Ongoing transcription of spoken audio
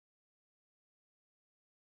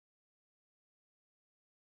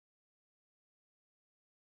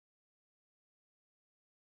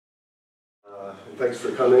Thanks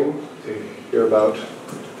for coming to hear about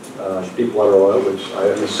Deepwater oil, which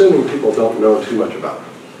I'm assuming people don't know too much about.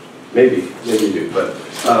 Maybe you do, but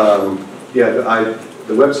yeah,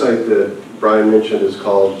 the website that Brian mentioned is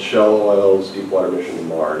called Shell Oil's Deepwater Mission to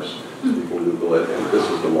Mars. You can Google it, and this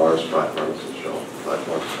is the Mars platform, it's the Shell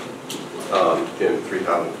platform, in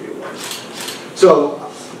 3,000 feet of water.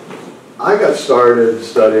 So I got started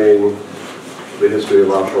studying the history of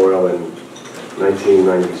offshore oil in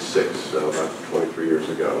 1996, so about 23 years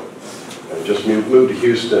ago. I just moved to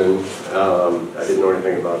Houston. I didn't know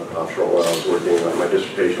anything about offshore oil. I was working on my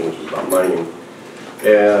dissertation, which was about mining.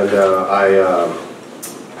 And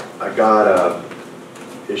I got an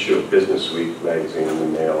issue of Business Week magazine in the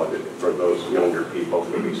mail. For those younger people,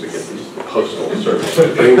 we used to get these postal service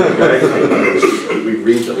magazines. We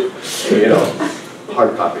read them, you know,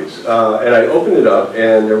 hard copies. And I opened it up,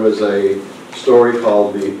 and there was a story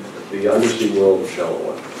called The Undersea World of Shell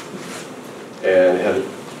Oil. And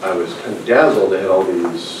I was kind of dazzled. They had all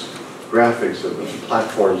these graphics of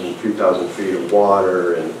platforms in 3,000 feet of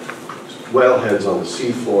water and wellheads on the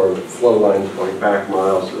seafloor with flow lines going back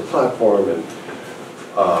miles to the platform, and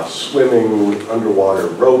swimming underwater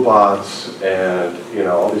robots, and you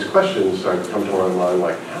know, all these questions started to come to my mind,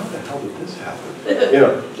 like, how the hell did this happen? You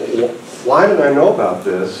know, why did I know about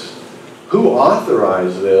this? Who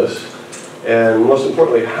authorized this? And most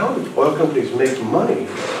importantly, how did oil companies make money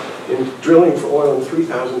in drilling for oil in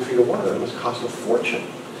 3,000 feet of water? That must cost a fortune.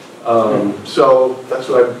 So that's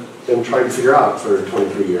what I've been trying to figure out for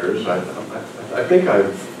 23 years. I think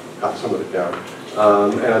I've got some of it down.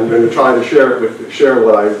 And I'm going to try to share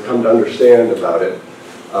what I've come to understand about it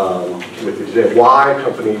with you today. Why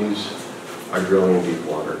companies are drilling in deep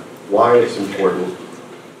water. Why it's important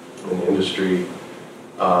in the industry.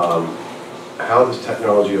 How this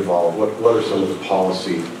technology evolved. What are some of the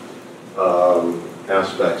policy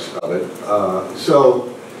aspects of it.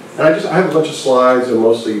 And I have a bunch of slides and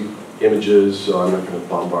mostly images, so I'm not going to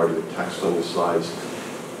bombard you with text on the slides.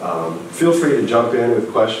 Feel free to jump in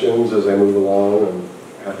with questions as I move along. I'm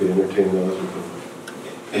happy to entertain those. We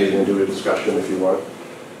can get into a discussion if you want.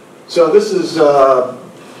 So this is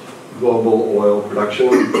global oil production.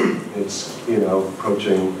 It's, you know,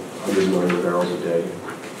 approaching 100 million barrels a day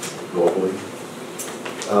globally.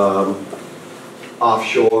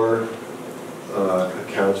 Offshore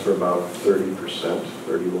accounts for about 30%,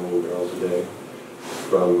 30 million barrels a day,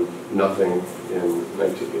 from nothing at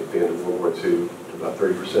the end of World War II to about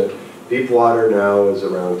 30%. Deep water now is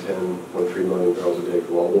around 10.3 million barrels a day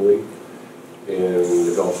globally. In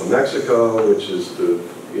the Gulf of Mexico, which is the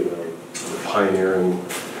pioneering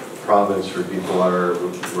province for deep water,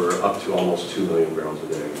 we're up to almost 2 million barrels a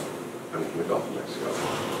day coming from the Gulf of Mexico.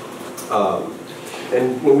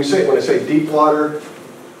 And when I say deep water,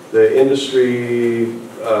 the industry,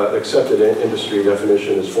 accepted industry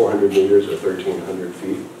definition is 400 meters or 1,300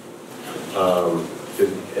 feet.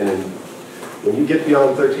 And when you get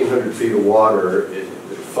beyond 1,300 feet of water,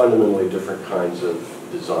 fundamentally different kinds of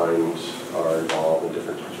designs are involved in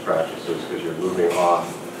different types of practices, because you're moving off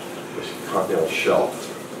the continental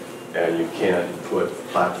shelf, and you can't put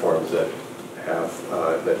platforms that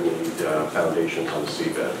need foundations on the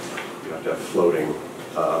seabed. You have to have floating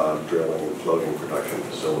drilling and floating production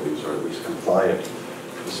facilities, or at least compliant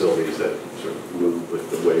facilities that sort of move with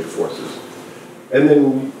the wave forces. And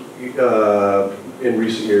then in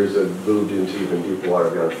recent years, they've moved into even deep water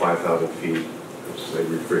beyond 5,000 feet, which they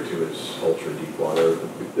refer to as ultra deep water.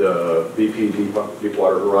 The BP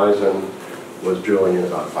Deepwater Horizon was drilling in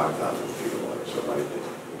about 5,000 feet of water, so right at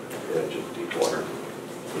the edge of deep water,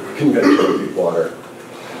 conventional deep water.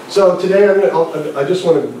 So today,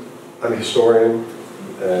 I'm a historian,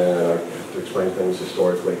 and I have to explain things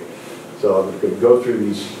historically. So I'm going to go through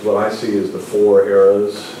these, what I see as the 4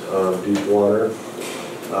 eras of deep water.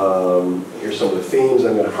 Here's some of the themes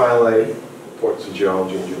I'm going to highlight: importance of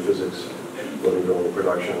geology and geophysics, floating drilling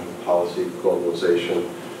production, policy, globalization.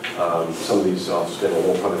 Some of these I'll spend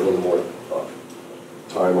probably a little more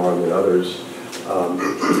time on than others.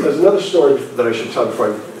 There's another story that I should tell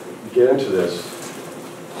before I get into this.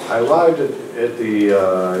 I arrived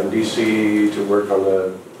in D.C. to work on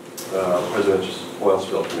the President's Oil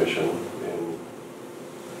Spill Commission in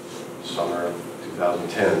summer of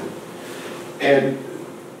 2010. And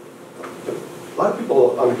a lot of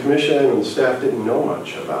people on the commission and the staff didn't know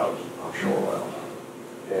much about offshore oil.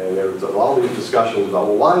 And there was all these discussions about,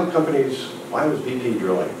 well, why was BP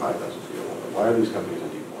drilling 5,000 feet of water? Why are these companies in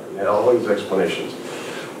deep water? And they had all these explanations.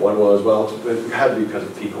 One was, well, it had to be because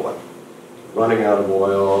of peak oil. Running out of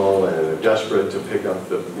oil, and they're desperate to pick up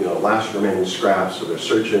the last remaining scraps, so they're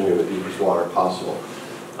searching in the deepest water possible.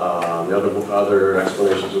 The other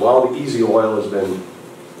explanations, well, the easy oil has been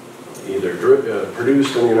either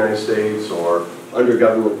produced in the United States or under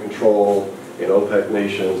government control in OPEC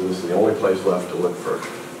nations, and this is the only place left to look for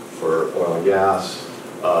oil and gas.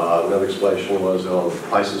 Another explanation was,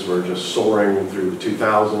 prices were just soaring through the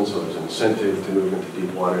 2000s, so there's an incentive to move into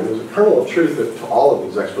deep water. And there's a kernel of truth to all of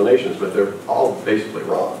these explanations, but they're all basically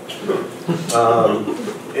wrong.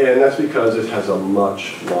 And that's because it has a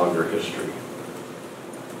much longer history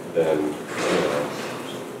than,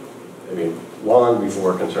 I mean, long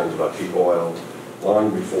before concerns about peak oil,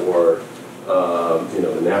 long before,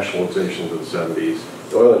 the nationalizations of the 70s.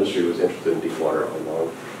 The oil industry was interested in deep water all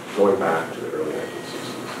along, going back to the early 1960s.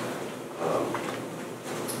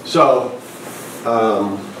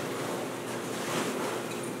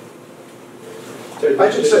 I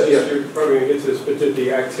should say, yeah, you're probably going to get to this, but did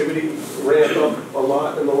the activity ramp up a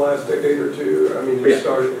lot in the last decade or two? I mean, it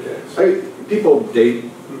started, okay. People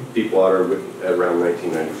date deep water at around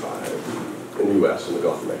 1995 in the U.S. in the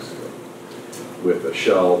Gulf of Mexico with a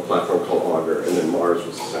shell platform called Auger, and then Mars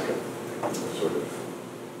was the second, sort of,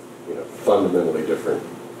 fundamentally different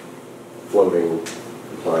floating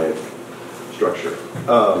compliant structure.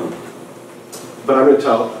 But I'm going to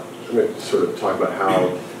sort of talk about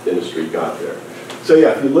how the industry got there. So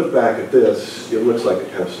yeah, if you look back at this, it looks like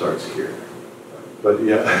it kind of starts here. But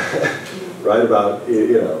yeah, right about,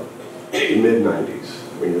 the mid-90s,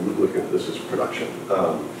 when you're looking at this as production.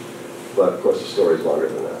 But of course the story is longer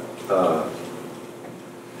than that.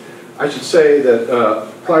 I should say that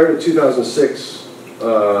prior to 2006,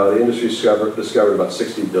 the industry discovered about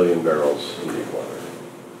 60 billion barrels in deep water.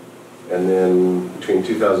 And then between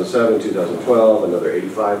 2007 and 2012, another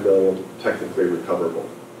 85 billion technically recoverable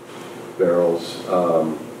barrels.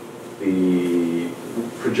 The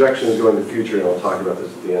projections going in the future, and I'll talk about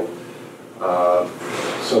this at the end,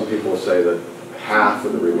 some people say that half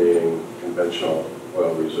of the remaining conventional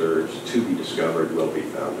oil reserves to be discovered will be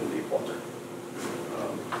found in deep water.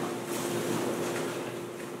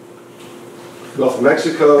 Gulf of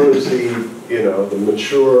Mexico is the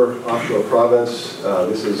mature offshore province.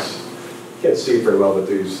 This is, you can't see it very well, but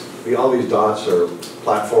all these dots are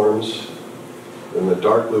platforms, and the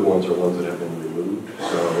dark blue ones are ones that have been removed.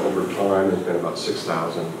 So over time, there's been about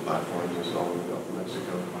 6,000 platforms installed in the Gulf of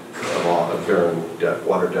Mexico of all of varying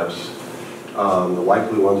water depths. The light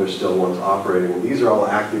blue ones are still ones operating, and these are all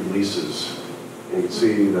active leases. And you can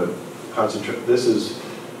see the concentrate. This is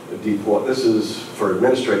the deep water. This is, for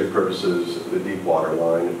administrative purposes, the deep water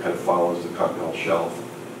line. It kind of follows the continental shelf.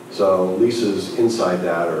 So leases inside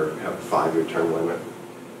that have a 5-year term limit.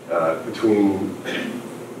 Between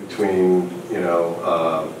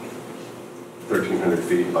 1,300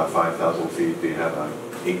 feet, about 5,000 feet, they have an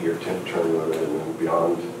 8-year term limit, and then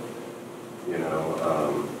beyond,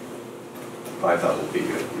 5,000 feet,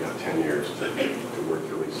 you have 10 years to work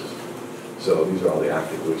your leases. So these are all the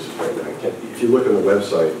active leases right now. If you look on the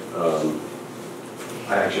website,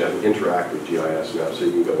 I actually have an interactive GIS map, so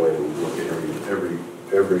you can go in and look at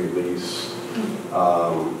every lease,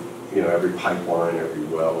 every pipeline, every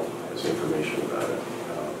well has information about it.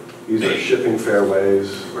 These are shipping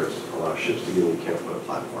fairways where it's a lot of ships to get in. You can't put a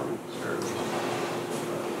platform in these fairways.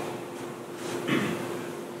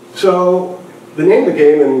 So the name of the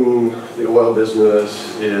game in the oil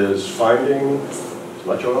business is finding as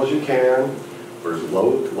much oil as you can for as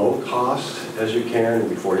low cost as you can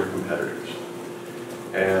before your competitors.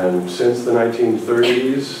 And since the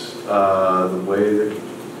 1930s, the way that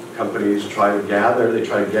companies try to gather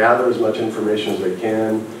as much information as they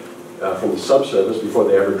can from the subsurface before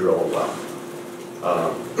they ever drill a well.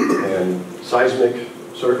 And seismic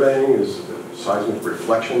surveying seismic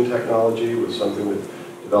reflection technology was something that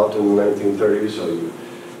developed in the 1930s. So you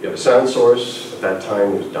have a sound source. At that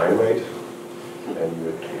time, it was dynamite. And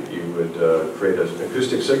you would create an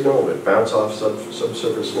acoustic signal that bounce off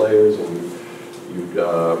subsurface layers, and you'd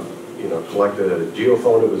collect a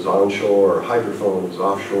geophone that was onshore, or hydrophone that was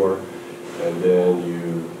offshore, and then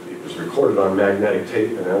it was recorded on magnetic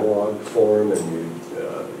tape in analog form, and you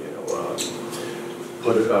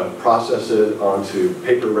process it onto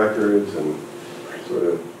paper records and sort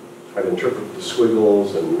of try to interpret the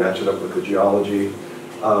squiggles and match it up with the geology.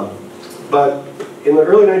 But in the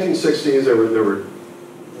early 1960s, there were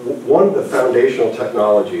one of the foundational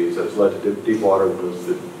technologies that has led to deep water was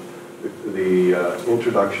the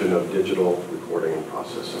introduction of digital recording and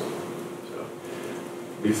processing. So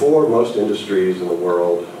before most industries in the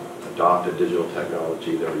world adopted digital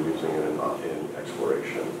technology, they were using it in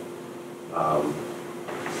exploration.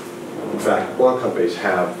 In fact, oil companies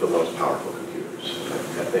have the most powerful computers.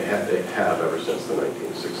 They have ever since the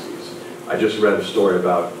 1960s. I just read a story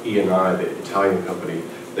about E&I, the Italian company,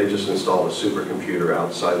 they just installed a supercomputer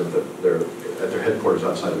outside of at their headquarters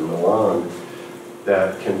outside of Milan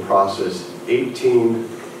that can process 18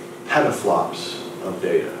 petaflops of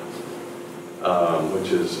data,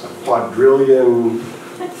 which is a quadrillion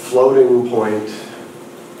floating point,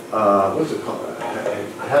 what's it called?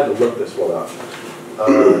 I had to look this one up.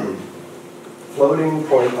 Floating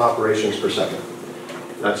point operations per second.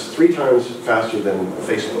 That's 3 times faster than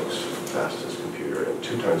Facebook's fastest computer and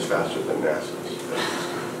 2 times faster than NASA's.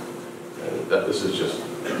 And this is just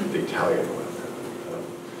the Italian one.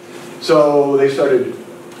 So they started,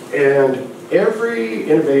 and every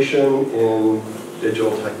innovation in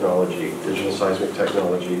digital technology, digital seismic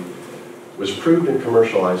technology, was proved and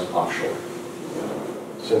commercialized offshore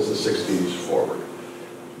since the 60s forward.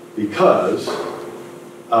 Because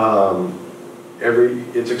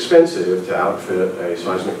it's expensive to outfit a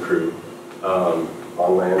seismic crew on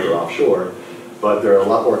land or offshore, but there are a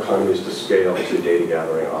lot more economies to scale to data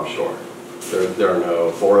gathering offshore. There are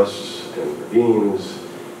no forests and ravines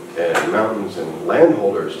and mountains and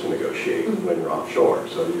landholders to negotiate when you're offshore,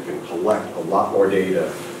 so you can collect a lot more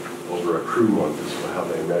data over a crew month is how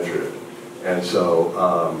they measure it. And so,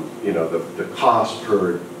 you know, the cost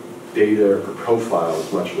per data or per profile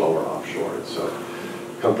is much lower offshore. And so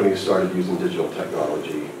companies started using digital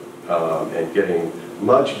technology and getting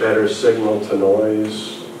much better signal to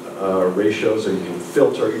noise ratios, so you can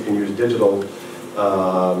filter, you can use digital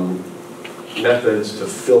methods to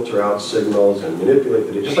filter out signals and manipulate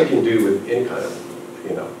the data, just like you can do with any kind of,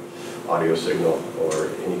 you know, audio signal or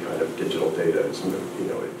any kind of digital data. It's, you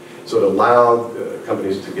know, so it allowed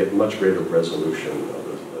companies to get much greater resolution of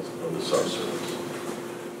the subsurface.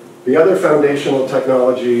 The other foundational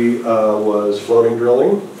technology was floating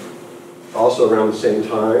drilling, also around the same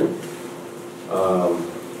time.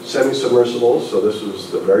 Semi-submersibles, so this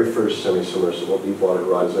was the very first semi-submersible. Deepwater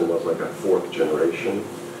Horizons was like a 4th generation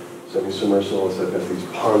semi-submersibles that have these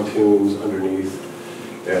pontoons underneath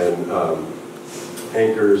and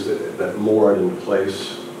anchors that moored into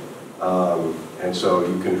place. And so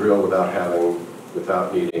you can drill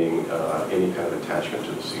without needing any kind of attachment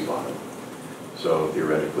to the sea bottom. So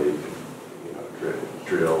theoretically, you know,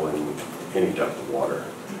 drill in any depth of water.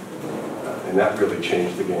 And that really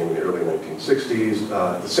changed the game in the early 1960s.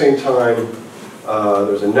 At the same time,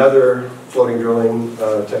 there's another floating drilling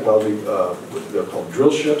technology. They're called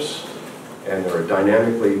drill ships, and they're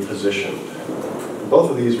dynamically positioned. Both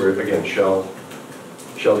of these were, again, Shell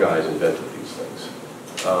guys invented these things.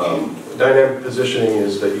 Dynamic positioning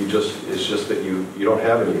is that you don't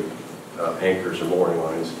have any anchors or mooring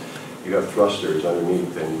lines. You have thrusters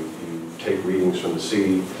underneath, and you take readings from the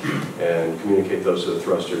sea and communicate those to the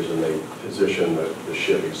thrusters, and they position the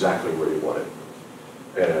ship exactly where you want it.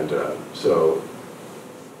 And so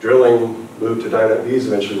drilling moved to dynamic. These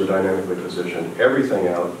eventually were dynamically positioned. Everything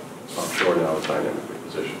out offshore now is dynamically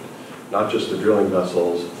positioned. Not just the drilling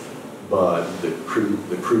vessels, but the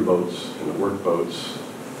crew boats and the work boats.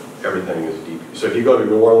 Everything is DP. So if you go to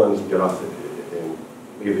New Orleans and get off and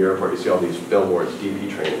leave the airport, you see all these billboards, DP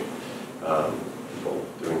training. People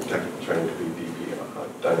doing technical training to be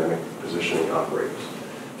DP, dynamic positioning operators.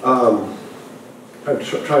 I'm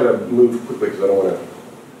trying to move quickly because I don't want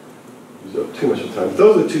to use up too much of time.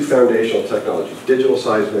 Those are the 2 foundational technologies: digital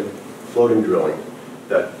seismic, floating drilling,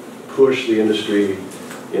 that push the industry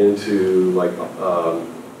into like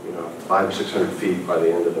 500 or 600 feet by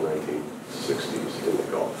the end of the 1960s in the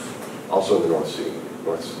Gulf. Also in the North Sea.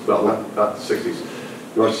 Well, not the 60s.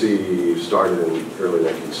 North Sea started in the early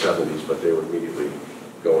 1970s, but they were immediately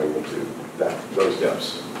going into those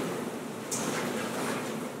depths.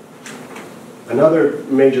 Another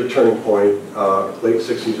major turning point, late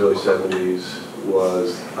 60s, early 70s,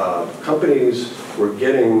 was companies were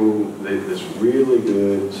getting this really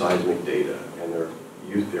good seismic data, and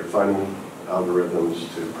they're finding algorithms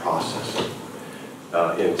to process it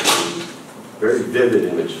into very vivid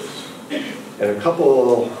images. And a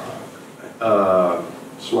couple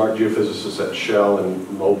smart geophysicists at Shell and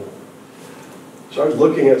Mobil started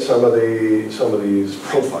looking at some of these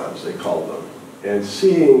profiles, they called them, and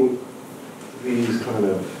seeing these kind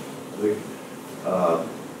of,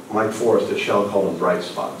 Mike Forrest at Shell called them bright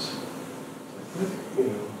spots. You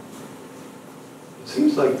know, it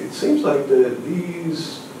seems like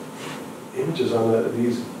these images on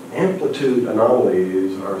these amplitude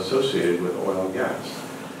anomalies are associated with oil and gas.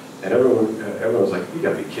 And everyone was like, you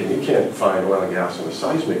gotta be kidding, you can't find oil and gas on a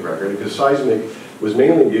seismic record, because seismic was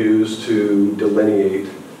mainly used to delineate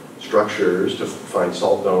structures, to find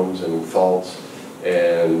salt domes and faults,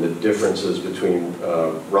 and the differences between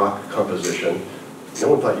rock composition. No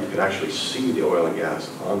one thought you could actually see the oil and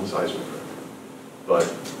gas on the seismic record.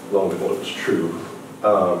 But lo and behold, it was true.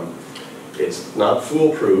 It's not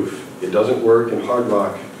foolproof. It doesn't work in hard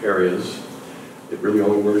rock areas. It really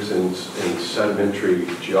only works in sedimentary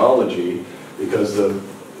geology because the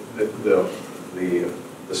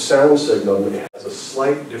sound signal has a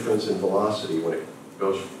slight difference in velocity when it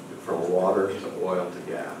goes from water to oil to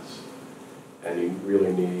gas. And you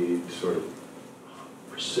really need sort of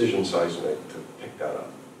precision seismic to pick that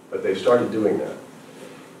up. But they started doing that.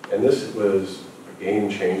 And this was a game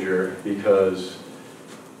changer because,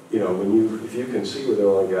 you know, if you can see where the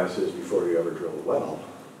oil and gas is before you ever drill a well,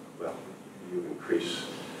 you increase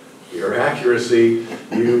your accuracy,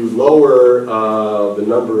 you lower the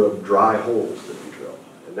number of dry holes that you drill.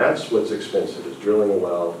 And that's what's expensive, is drilling a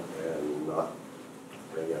well and not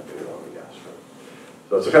bringing up any oil and gas from it.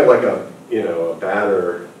 So it's kind of like a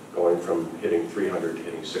batter going from hitting 300 to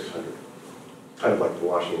hitting 600. Kind of like the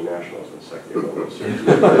Washington Nationals in the Second Year World Series.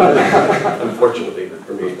 Unfortunately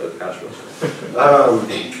for me, the Nationals.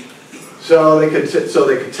 So they could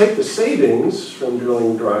take the savings from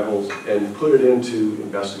drilling dry holes and put it into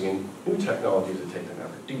investigating new technologies that take them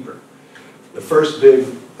ever deeper. The first big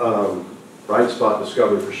bright spot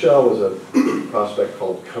discovery for Shell was a prospect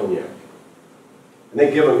called Cognac. And they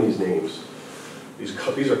give them these names. These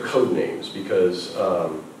are code names because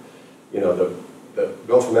the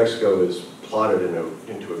Gulf of Mexico is plotted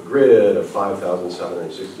into a grid of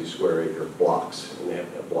 5,760 square acre blocks. And they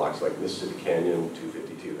have blocks like Mississippi Canyon,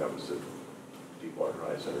 252, that was the Deepwater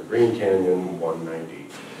Horizons, or Green Canyon, 190.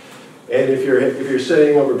 And if you're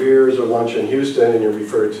sitting over beers or lunch in Houston and you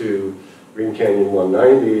refer to Green Canyon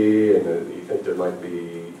 190 and you think there might be,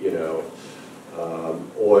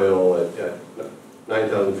 oil at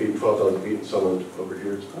 9,000 feet, 12,000 feet, and someone over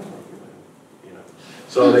here is,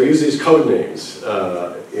 So they use these code names,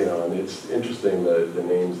 and it's interesting the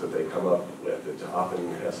names that they come up with. It's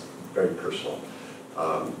often very personal.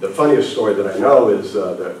 The funniest story that I know is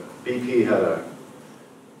that BP had a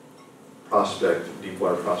prospect,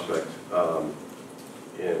 deepwater prospect,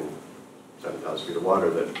 in 7,000 feet of water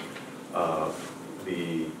that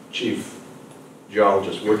the chief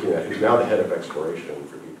geologist working at, who's now the head of exploration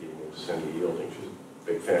for BP, named Cindy Yielding. She's a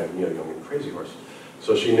big fan of Neil Young and Crazy Horse.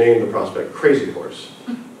 So she named the prospect Crazy Horse.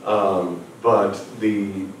 But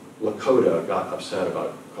the Lakota got upset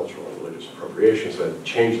about cultural and religious appropriation, so they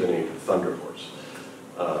changed the name to Thunder Horse.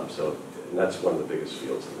 And that's one of the biggest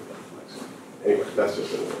fields in the Gulf of Mexico. Anyway, that's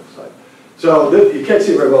just an aside. So you can't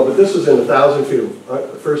see it very well, but this was in 1,000 feet of,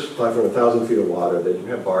 the first platform, 1,000 feet of water. They didn't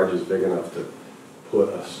have barges big enough to put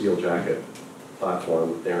a steel jacket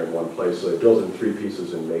platform there in one place. So they built it in 3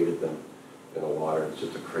 pieces and mated them in the water. It's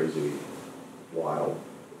just a crazy, wild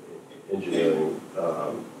engineering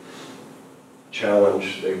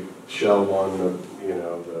challenge. Shell won the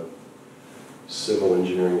Civil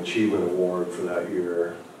Engineering Achievement Award for that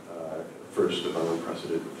year. First of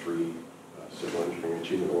unprecedented 3 Civil Engineering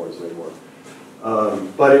Achievement Awards they won.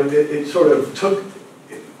 But it sort of took,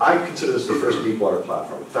 I consider this the first deep water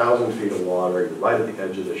platform. 1,000 feet of water, you're right at the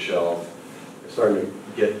edge of the shelf. You're starting to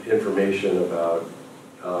get information about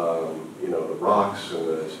the rocks and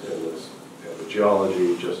the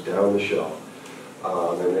geology just down the shelf.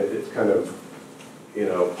 And it's kind of,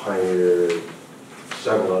 pioneered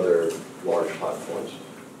several other large platforms.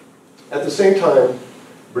 At the same time,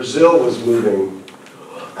 Brazil was moving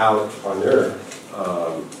out on their,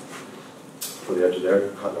 for the edge of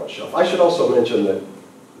their continental shelf. I should also mention that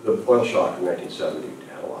the oil shock in 1970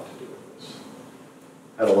 had a lot to do with this.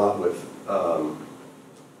 Had a lot with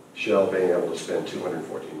Shell being able to spend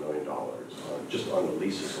 $214 million just on the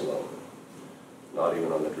leases alone, not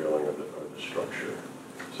even on the drilling of the structure.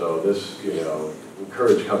 So this,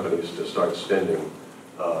 encouraged companies to start spending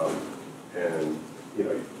and,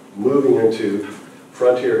 moving into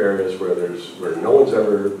frontier areas where no one's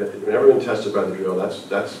never been tested by the drill.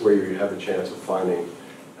 That's where you have a chance of finding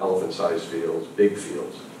elephant-sized fields, big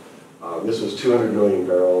fields. This was 200 million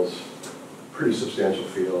barrels, pretty substantial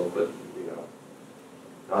field, but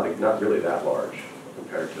not really that large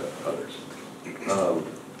compared to others.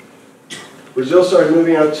 Brazil started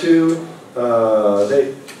moving out too.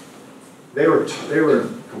 They were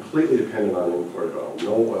completely dependent on imported oil,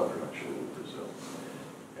 no oil production in Brazil.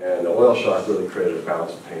 And the oil shock really created a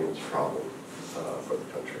balance of payments problem for the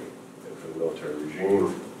country and for the military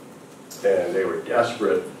regime. And they were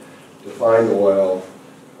desperate to find oil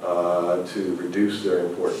to reduce their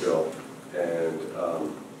import bill. And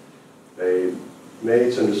they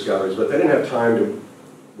made some discoveries, but they didn't have time to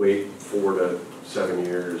wait 4 to 7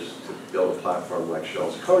 years to build a platform like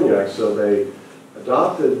Shell's Cognac, so they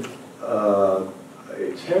adopted a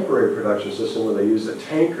temporary production system where they used a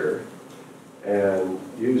tanker and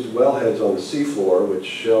used wellheads on the seafloor, which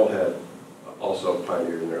Shell had also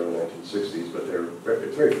pioneered in the early 1960s, but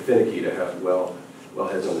it's very finicky to have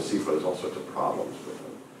wellheads on the seafloor. There's all sorts of problems with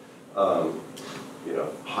them. You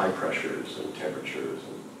know, high pressures and temperatures.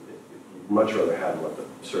 You'd much rather have them at the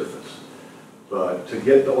surface. But to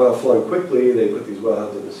get the oil flowing quickly, they put these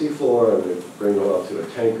wellheads on the seafloor, and they bring the oil to a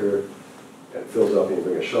tanker, and it fills up, and you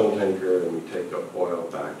bring a shuttle tanker, and you take the oil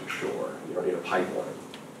back to shore. You don't need a pipeline,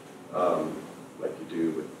 like you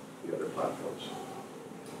do with the other platforms.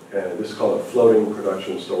 And this is called a floating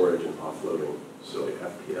production, storage, and offloading facility,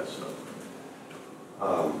 FPSO.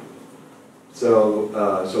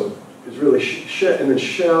 So it's really, and then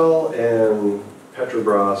Shell and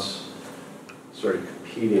Petrobras started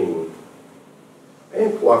competing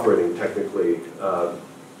and cooperating technically.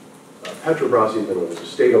 Petrobras, even though it was a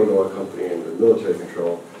state-owned oil company and under military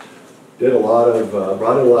control, did brought in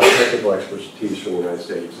a lot of technical expertise from the United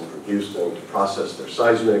States and from Houston to process their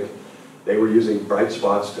seismic. They were using bright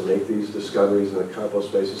spots to make these discoveries in the Campos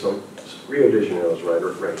Basin. So Rio de Janeiro is right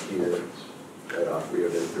here. It's right off Rio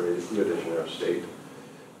de Janeiro State.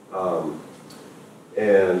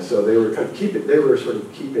 And so they were sort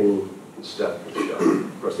of keeping in step with each other.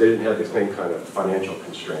 Of course, they didn't have the same kind of financial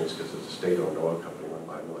constraints because it's a state-owned oil company run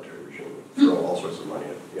by a military regime. Throw all sorts of money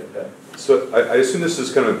at that. So I assume this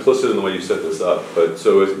is kind of implicit in the way you set this up. But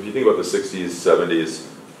so if you think about the 60s, 70s,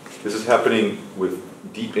 this is happening with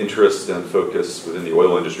deep interest and focus within the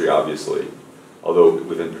oil industry, obviously, although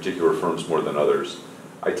within particular firms more than others.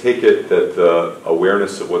 I take it that the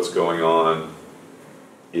awareness of what's going on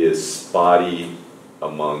is spotty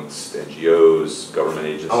amongst NGOs, government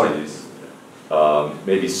agencies,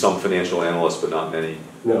 maybe some financial analysts, but not many.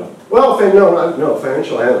 No. Well, no,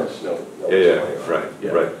 financial analysts, no.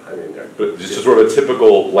 Right. I mean, but just a sort of a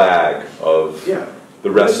typical lag of the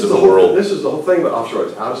rest of the world. This is the whole thing about offshore.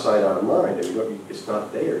 It's out of sight, out of mind. I mean, it's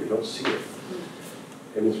not there. You don't see it.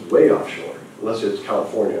 And it's way offshore. Unless it's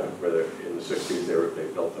California, where in the 60s they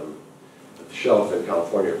built them. The shelf in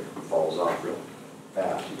California falls off real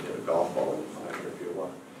fast. You can hit a golf ball in 500 feet of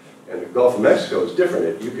water. And the Gulf of Mexico is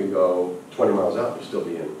different. You can go 20 miles out and still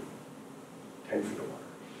be in 10 feet of water.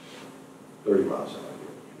 30 miles out.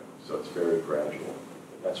 So it's very gradual.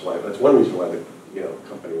 That's one reason why the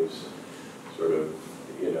companies sort of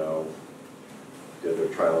did their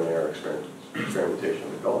trial and error experimentation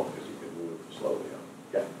in the Gulf, because you could move slowly out.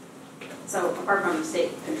 Yeah. So apart from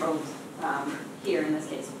state controlled here in this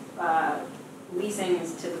case, leasing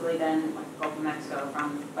is typically then like the Gulf of Mexico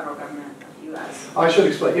from the federal government of the U.S. I should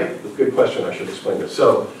explain. Yeah, good question. I should explain this.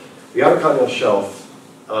 So the Outer Continental Shelf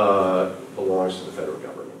belongs to the federal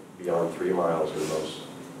government beyond 3 miles in most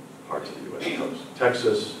parts of the U.S. coast.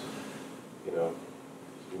 Texas,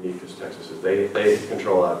 unique as Texas is, they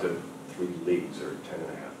control out to 3 leagues or 10.5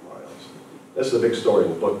 miles. This is a big story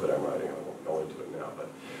in the book that I'm writing. I won't go into it now, but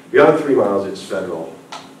beyond 3 miles, it's federal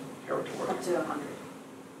territory. Up to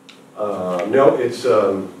 100. No, it's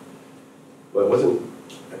well, it wasn't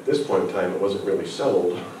at this point in time. It wasn't really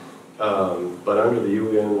settled, but under the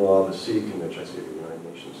UN law, the Sea Convention, I say the United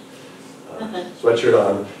Nations, sweatshirt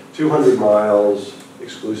on, 200 miles.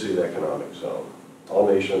 Exclusive economic zone. All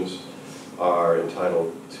nations are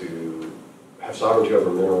entitled to have sovereignty over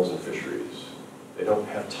minerals and fisheries. They don't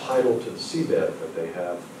have title to the seabed, but they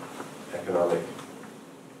have economic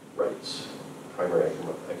rights, primary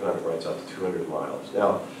economic rights out to 200 miles.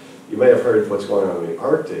 Now, you may have heard what's going on in the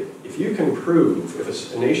Arctic. If you can prove,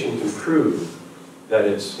 if a nation can prove that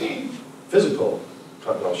its physical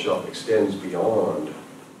continental shelf extends beyond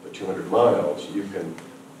the 200 miles, you can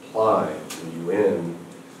apply to the UN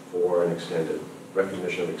for an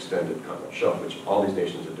recognition of extended continental shelf, which all these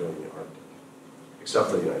nations are doing in the Arctic, except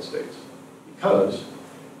for the United States, because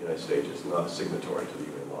the United States is not a signatory to the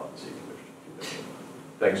UN law and Sea Convention.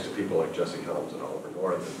 Thanks to people like Jesse Helms and Oliver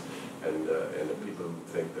North and the people who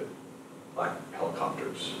think that black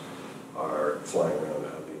helicopters are flying around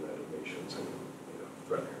out of the United Nations and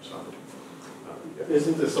threatening our sovereignty.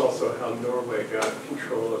 Isn't this also how Norway got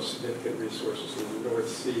control of significant resources in the North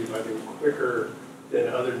Sea by being quicker than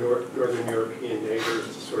other Northern European neighbors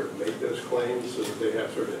to sort of make those claims, so that they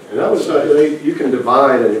have sort of... And that was, you can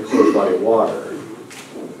divide an enclosed body of water.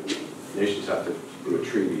 Nations have to do a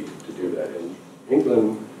treaty to do that. And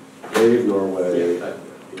England gave Norway a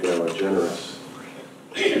generous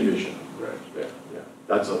division. Right. Yeah.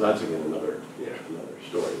 That's again another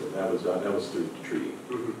story. But that was through the treaty.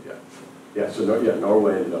 Mm-hmm. Yeah. Yeah, so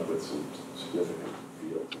Norway ended up with some significant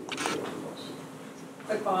fields in the Sea.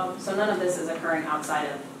 Quick follow-up. So none of this is occurring outside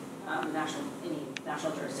of any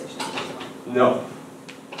national jurisdiction? No.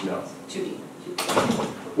 Too deep.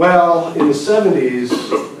 Well, in the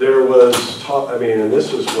 70s, there was talk, and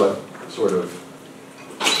this was what sort of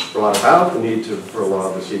brought about the need for a law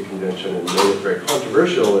of the sea convention and made it very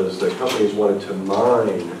controversial is that companies wanted to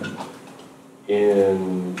mine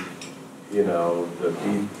in, the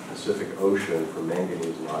deep Pacific Ocean for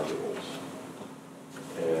manganese nodules.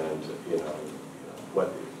 And,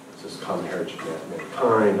 what it's this common heritage of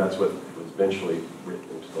mankind, that's what was eventually written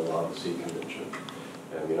into the law of the sea convention.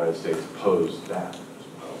 And the United States opposed that as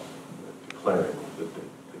well, declaring that the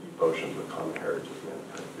deep oceans were common heritage of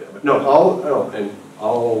mankind. Yeah, but no,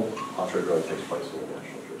 all offshore drilling takes place in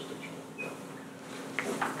international jurisdiction.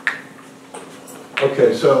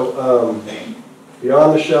 Okay, so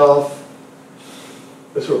beyond the shelf,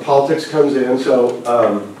 this is where politics comes in. So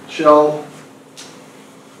Shell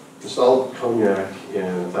installed Cognac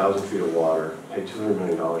in 1,000 feet of water, paid $200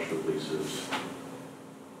 million for the leases,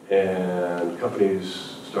 and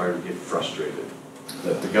companies started to get frustrated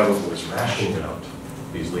that the government was rationing out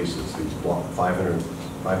these leases, these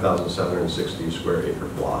 5,760 square acre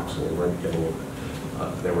blocks, and they weren't getting it,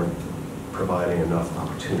 they weren't providing enough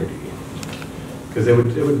opportunity. Because it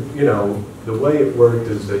would, the way it worked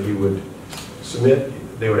is that you would submit,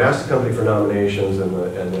 they would ask the company for nominations, and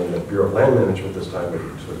then the Bureau of Land Management this time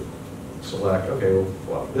would sort of select, okay,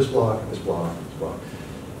 well, this block, this block, this block.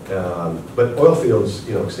 But oil fields,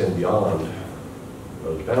 extend beyond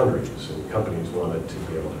those boundaries, and companies wanted to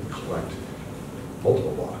be able to collect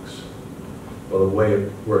multiple blocks. Well, the way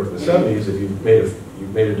it worked in the 70s, if you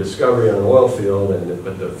made a discovery on an oil field,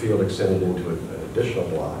 but the field extended into an additional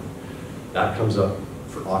block, that comes up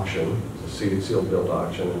for auction, it's a sealed bid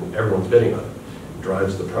auction, and everyone's bidding on it. It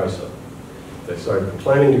drives the price up. They started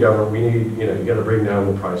complaining to government, we need, you got to bring down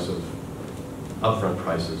the price of upfront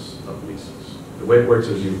prices of leases. The way it works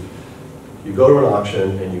is you go to an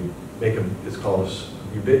auction and you make it's called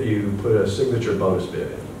you put a signature bonus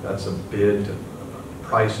bid in. That's a bid, a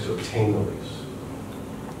price to obtain the lease.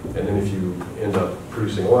 And then if you end up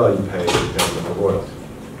producing oil, you pay the royalty.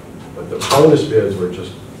 But the bonus bids were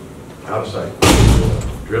just out of sight,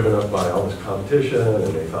 driven up by all this competition,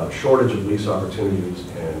 and they found a shortage of lease opportunities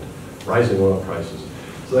and rising oil prices.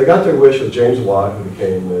 So they got their wish with James Watt, who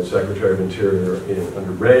became the Secretary of Interior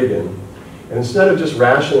under Reagan. And instead of just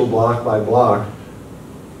rationing block by block,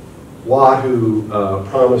 Watt, who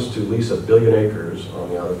promised to lease 1 billion acres on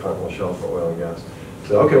the outer continental shelf for oil and gas,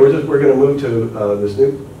 said, okay, we're going to move to this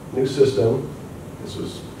new system. This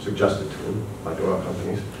was suggested to him by the oil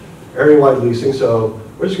companies, area-wide leasing. So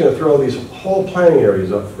we're just going to throw these whole planning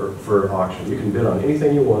areas up for auction. You can bid on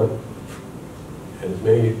anything you want, and as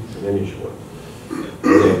many as you want.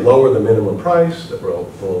 We'll lower the minimum price that will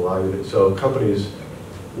allow you to. So companies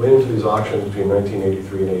went into these auctions between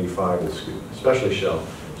 1983 and 85 and especially Shell,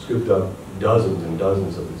 scooped up dozens and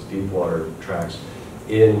dozens of these deep water tracts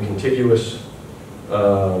in contiguous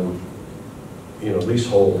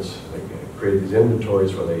leaseholds. They created these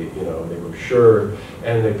inventories where they were sure,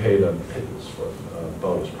 and they paid a pittance for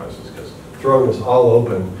bonus prices, because throwing this all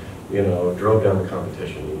open, drove down the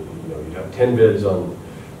competition. You'd have 10 bids on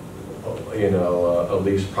a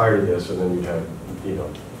lease prior to this, and then you'd have,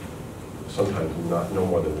 sometimes no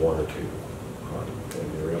more than 1 or 2. And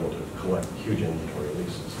they were able to collect huge inventory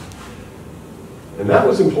leases. And that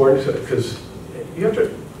was important because you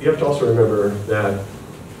have to also remember that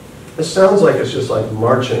it sounds like it's just like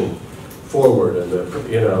marching forward, and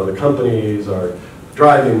the companies are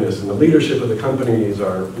driving this, and the leadership of the companies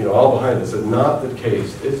are all behind this. It's not the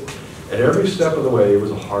case. At every step of the way, it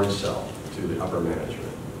was a hard sell to the upper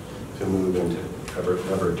management to move into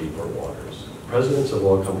ever deeper waters. Presidents of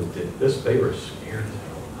oil companies did this. They were scared as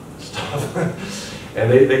hell of this stuff, and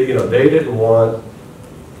they didn't want.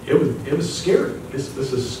 It was scary. This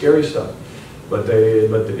is scary stuff, but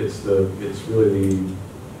it's really the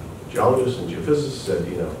geologists and geophysicists said,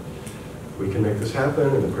 we can make this happen,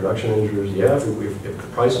 and the production engineers, yeah, if the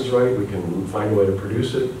price is right, we can find a way to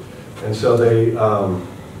produce it. And so they,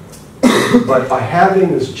 but by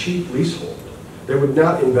having this cheap leasehold, they would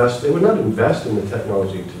not invest in the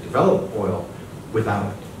technology to develop oil without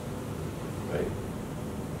it, right?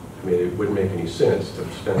 I mean, it wouldn't make any sense to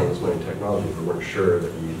spend all this money in technology if we weren't sure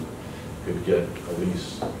that you could get a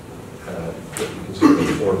lease that you consider an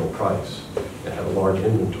affordable price and have a large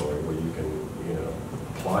inventory where you can,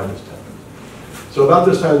 apply this technology. So about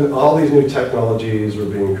this time, all these new technologies were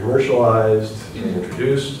being commercialized and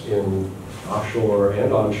introduced in offshore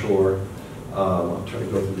and onshore. I'll try to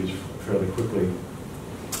go through these fairly quickly.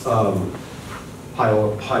 High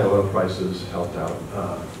oil prices helped out.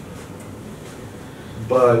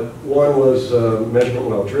 But one was measurement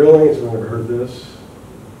well drilling. Has anyone ever heard this?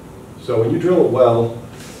 So when you drill a well,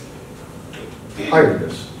 hire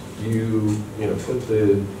this. You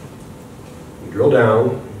drill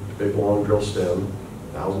down, big long drill stem,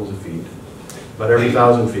 thousands of feet. But every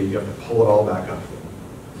 1,000 feet, you have to pull it all back up again.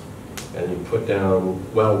 And you put down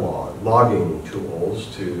logging tools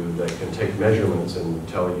that can take measurements and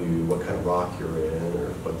tell you what kind of rock you're in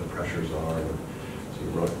or what the pressures are. So you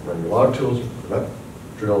run your log tools,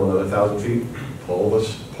 drill another 1,000 feet, pull the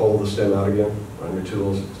stem out again, run your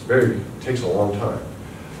tools. It takes a long time.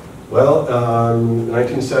 Well, in the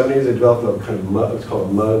 1970s, they developed a kind of what's called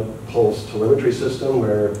a mud pulse telemetry system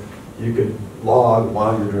where you could log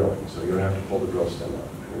while you're drilling, so you don't have to pull the drill stem out.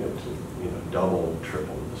 You have to, double,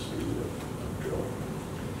 triple the speed of drilling.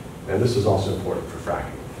 And this is also important for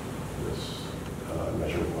fracking, this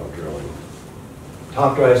measurement while drilling.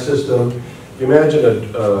 Top drive system. You imagine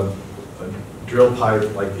a drill pipe,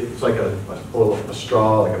 it's like a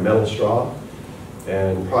straw, like a metal straw.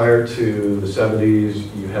 And prior to the 70s,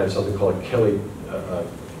 you had something called a Kelly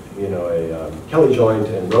joint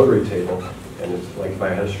and rotary table. And it's like if I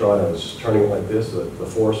had a straw and I was turning it like this, the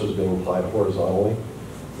force was being applied horizontally.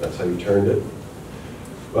 That's how you turned it.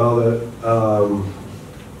 Well, the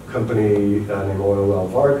company named Oil Well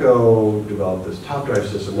Varco developed this top drive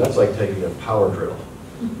system. That's like taking a power drill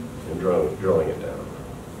and drilling it down.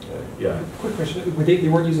 Yeah. Quick question: they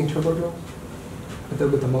weren't using turbo drills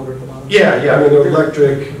with the motor at the bottom? Yeah. I mean, they're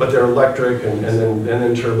electric, and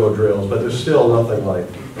then turbo drills. But there's still nothing like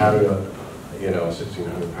having a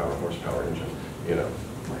 1,600 horsepower engine,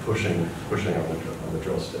 pushing on the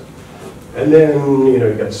drill stick. And then you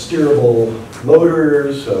got steerable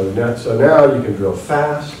motors. So now you can drill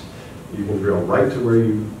fast. You can drill right to where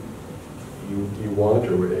you want,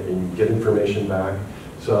 and you get information back.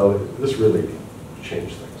 So this really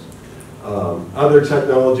changed things. Other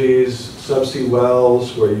technologies, subsea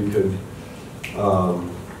wells, where you could,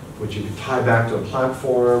 which you could tie back to a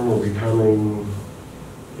platform, were becoming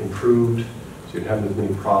improved. So you didn't have as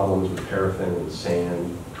many problems with paraffin and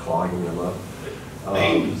sand clogging them up.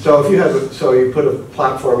 So you put a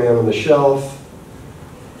platform in on the shelf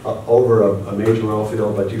over a major oil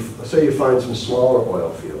field, but say you find some smaller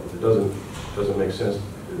oil fields. It doesn't make sense.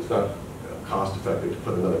 It's not cost effective to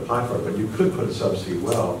put another platform, but you could put a subsea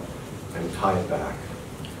well and tie it back.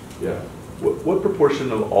 Yeah. What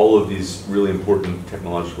proportion of all of these really important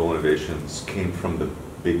technological innovations came from the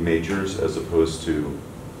big majors as opposed to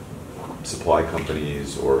supply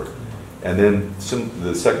companies? And then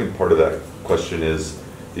the second part of that question is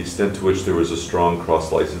the extent to which there was a strong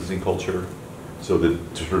cross-licensing culture. So the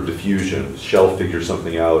sort of diffusion, Shell figures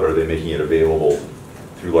something out, are they making it available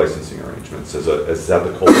through licensing arrangements? Is that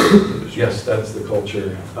the culture of the industry? Yes, that's the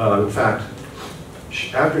culture. In fact,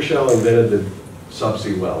 after Shell invented the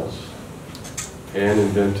subsea wells and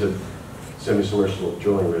invented semi-submersible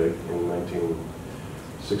drilling rig in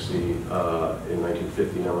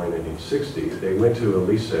 1959, 1960, they went to a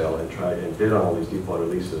lease sale and bid on all these deepwater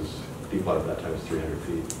leases. Deepwater at that time was 300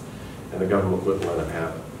 feet. And the government wouldn't let it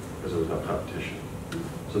happen because there was no competition.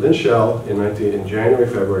 So then Shell, in January,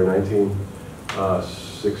 February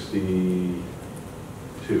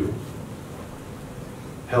 1962,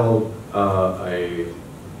 held a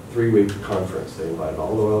 3-week conference. They invited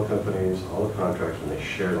all the oil companies, all the contractors, and they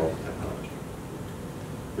shared all the technology.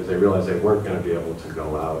 Because they realized they weren't going to be able to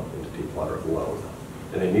go out into deep water alone.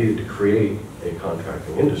 And they needed to create a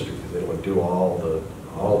contracting industry because they didn't want to do all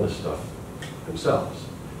this stuff themselves.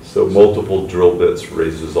 So multiple drill bits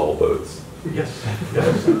raises all boats. Yes,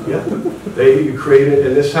 yeah. You created,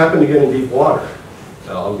 and this happened again in deep water.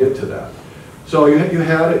 I'll get to that. So you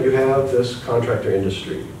have this contractor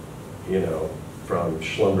industry, from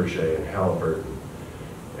Schlumberger and Halliburton,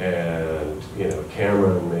 and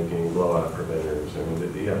Cameron making blowout preventers. I mean,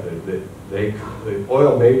 the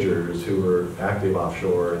oil majors who were active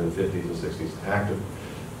offshore in the 50s and 60s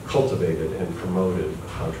cultivated and promoted the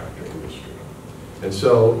contractor industry. And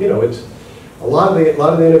so it's a lot of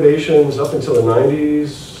the innovations up until the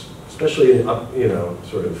 90s, especially in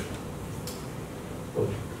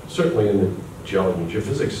certainly in the geology and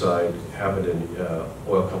geophysics side, happened in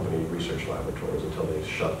oil company research laboratories until they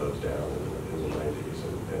shut those down in the 90s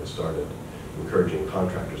and started encouraging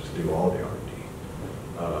contractors to do all the R&D.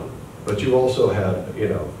 But you also had,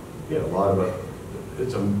 a lot of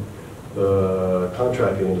the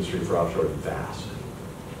contracting industry for offshore is vast.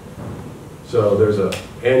 So there's an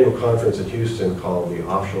annual conference in Houston called the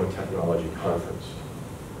Offshore Technology Conference,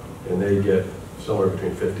 and they get somewhere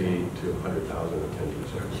between 50 to 100,000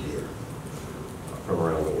 attendees every year from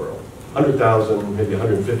around the world. 100,000, maybe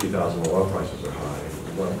 150,000 oil prices are high.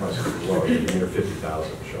 Oil prices are low, maybe near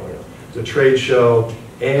 50,000 showing up. It's a trade show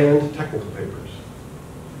and technical papers.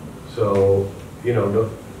 So, the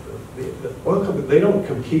oil companies, they don't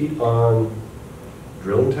compete on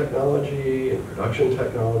drilling technology and production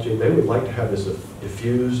technology. They would like to have this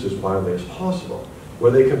diffused as widely as possible.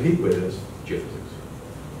 Where they compete with is geophysics,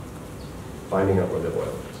 finding out where the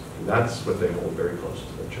oil is. And that's what they hold very close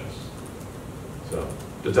to their chest. So,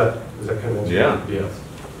 does that kind of answer? Yeah. Yes.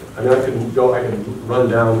 I mean, I can run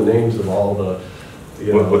down the names of all the,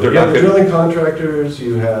 you know, What they're you have not the gonna- drilling contractors,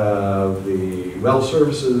 you have the well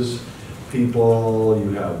services people,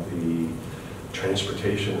 you have the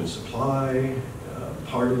transportation and supply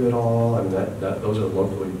part of it all, and those are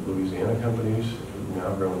locally Louisiana companies who've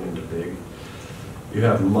now grown into big. You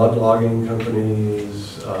have mud logging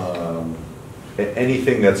companies.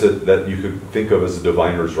 Anything that you could think of as a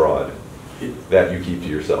diviner's rod that you keep to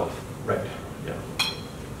yourself. Right, yeah.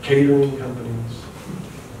 Catering companies,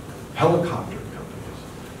 helicopter companies.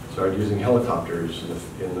 Started using helicopters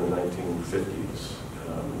in the 1950s.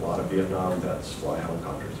 A lot of Vietnam vets fly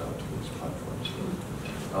helicopters out to these platforms.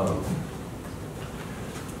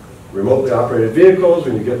 Remotely operated vehicles,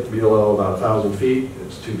 when you get below about 1,000 feet,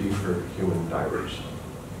 it's too deep for human divers.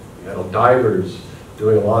 You have divers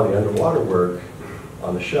doing a lot of the underwater work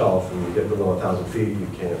on the shelf, and you get below 1,000 feet, you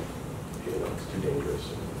can't, you know, it's too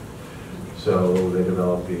dangerous. So they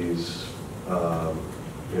developed these,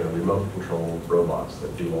 you know, remote control robots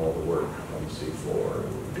that do all the work on the seafloor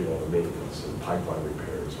and do all the maintenance and pipeline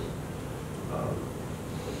repairs. And,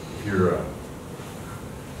 if you're,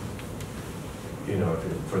 you know,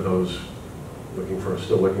 for those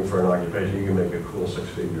still looking for an occupation, you can make a cool 6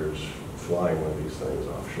 figures flying one of these things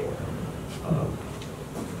offshore.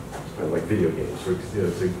 It's kind of like video games. So it's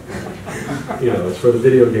for the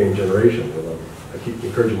video game generation. You know, I keep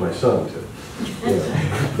encouraging my son to, you know,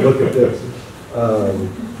 look at this.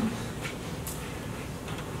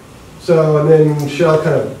 So, and then Shell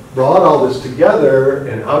kind of brought all this together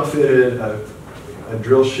and outfitted a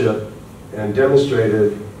drill ship and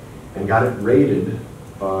demonstrated and got it rated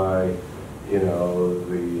by, you know,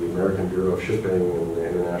 the American Bureau of Shipping and the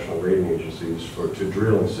international rating agencies to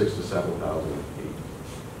drill in 6,000 to 7,000 feet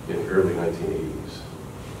in the early 1980s.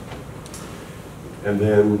 And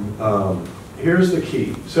then here's the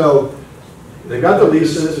key. So they got the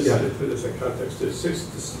leases. Yeah. To put this in context, it's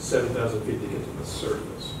 6,000 to 7,000 feet to get to the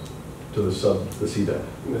surface. To the seabed.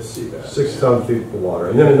 In the seabed. 6,000 feet of water,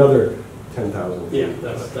 and then another 10,000 feet. Yeah,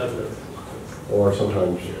 that's Or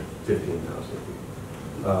sometimes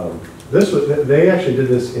 15,000 feet. They actually did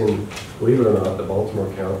this in, believe it or not, the Baltimore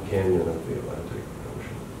Canyon of the Atlantic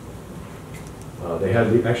Ocean. They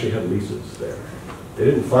actually had leases there. They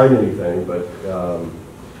didn't find anything, but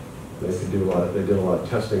they could do they did a lot of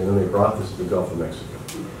testing, and then they brought this to the Gulf of Mexico.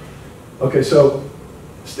 Okay, so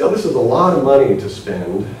still, this is a lot of money to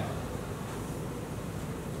spend.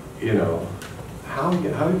 You know, how can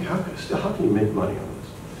you make money on this?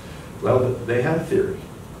 Well, they had a theory,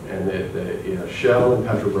 and you know, Shell and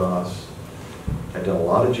Petrobras had done a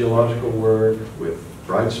lot of geological work with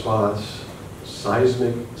bright spots,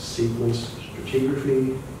 seismic sequence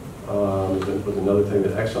stratigraphy was another thing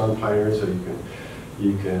that Exxon pioneered. So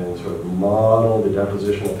you can sort of model the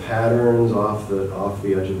depositional patterns off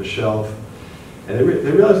the edge of the shelf, and they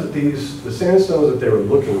realized that the sandstones that they were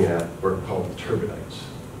looking at were called turbidites.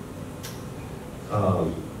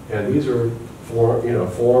 And these are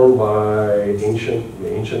formed by the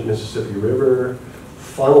ancient Mississippi River,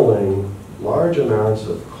 funneling large amounts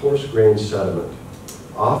of coarse-grained sediment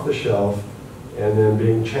off the shelf, and then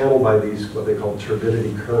being channeled by these what they call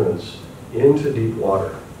turbidity currents into deep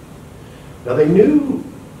water. Now they knew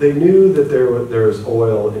that there was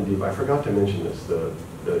oil in deep. I forgot to mention this. The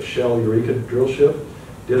Shell Eureka drill ship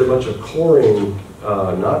did a bunch of coring.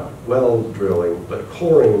 Not well drilling, but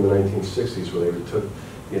coring in the 1960s, where they took,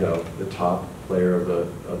 you know, the top layer of the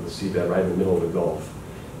seabed right in the middle of the Gulf,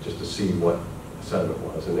 just to see what sediment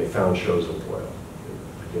was, and they found shows of oil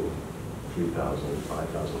in 3,000,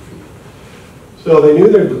 5,000 feet. So they knew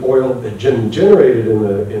that the oil had generated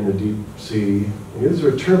in the deep sea. And these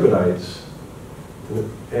were turbidites,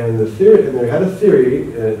 and they had a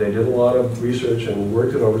theory. And they did a lot of research and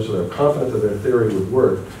worked it over, so they're confident that their theory would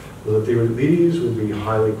work. That these would be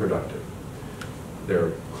highly productive.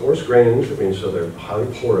 They're coarse grained, which means so they're highly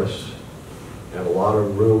porous, have a lot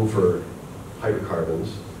of room for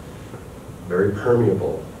hydrocarbons, very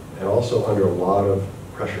permeable, and also under a lot of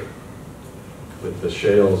pressure, with the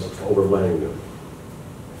shales overlaying them.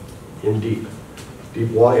 In deep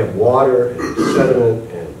water, you have water and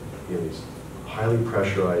sediment and, you know, these highly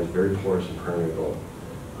pressurized, very porous and permeable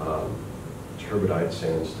turbidite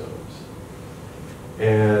sandstones.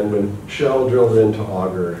 And when Shell drilled into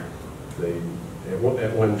Auger, they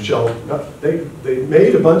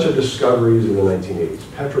made a bunch of discoveries in the 1980s,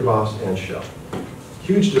 Petrobras and Shell.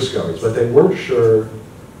 huge discoveries, but they weren't sure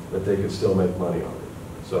that they could still make money on it.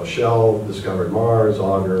 So Shell discovered Mars,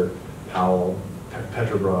 Auger, Powell,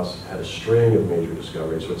 Petrobras had a string of major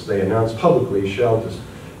discoveries, which they announced publicly. Shell just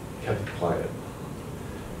kept it quiet.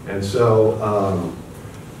 And so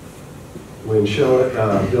when Shell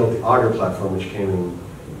built the Auger platform, which came in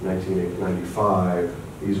 1995,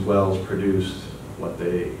 these wells produced what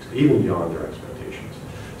they, even beyond their expectations.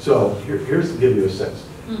 So here's to give you a sense.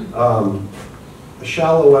 A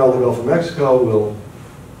shallow well in the Gulf of Mexico will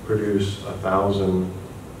produce 1,000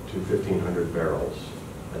 to 1,500 barrels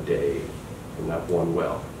a day from that one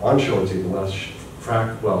well. Onshore it's even less.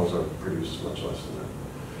 Frac wells are produced much less than that.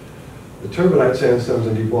 The turbidite sandstones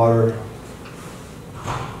in deep water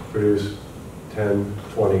produce 10,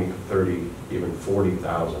 20, 30, even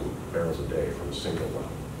 40,000 barrels a day from a single well.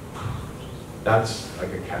 That's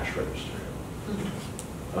like a cash register.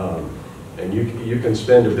 And you can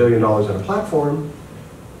spend $1 billion on a platform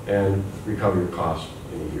and recover your cost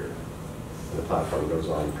in a year. And the platform goes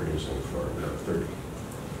on producing for another 30.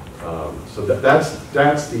 So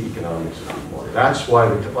that's the economics of deep water. That's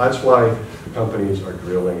why companies are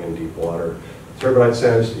drilling in deep water. Turbidite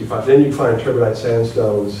sandstones. Then you find turbidite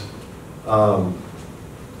sandstones. Well,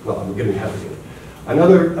 I'm getting ahead of you.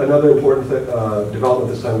 Another important development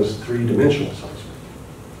this time was three-dimensional seismic.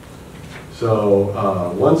 So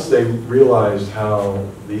once they realized how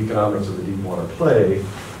the economics of the deep water play,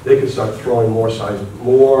 they could start throwing more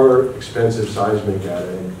expensive seismic at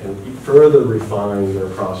it and further refine their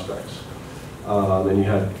prospects. And you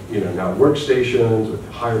had now workstations with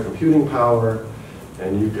higher computing power,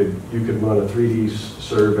 and you could run a 3D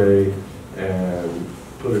survey and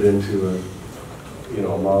put it into a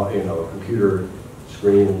computer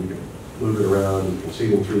screen, and you can move it around. You can see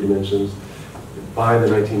it in 3 dimensions. By the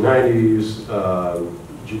 1990s,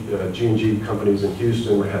 G&G companies in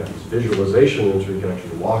Houston had these visualization rooms where you could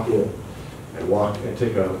actually walk in and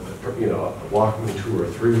take a walking tour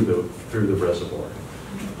through the reservoir.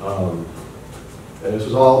 And this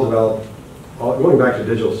was all developed, going back to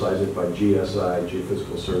digital seismic, by GSI,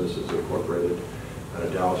 Geophysical Services Incorporated, out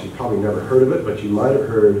of Dallas. You probably never heard of it, but you might have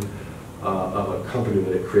heard of a company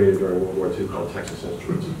that it created during World War II called Texas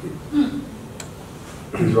Instruments.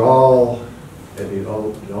 These are all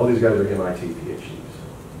these guys are MIT PhDs.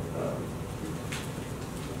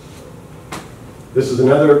 This is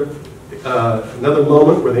another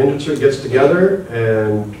moment where the industry gets together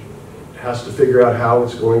and has to figure out how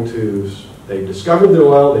it's going to. They discovered the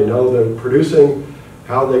oil. They know they're producing.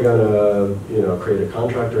 How are they going to create a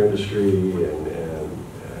contractor industry and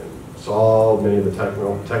solve many of the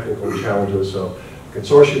technical challenges? So a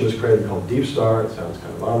consortium was created called Deep Star. It sounds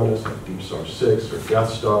kind of ominous, like Deep Star 6 or Death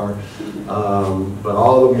Star. But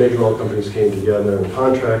all the major oil companies came together, and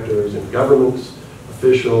contractors and governments,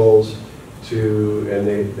 officials, and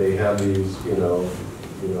they have these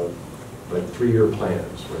like 3-year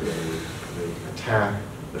plans where they attack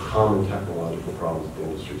the common technological problems that the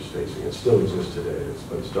industry is facing. It still exists today,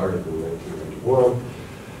 but it started in 1991.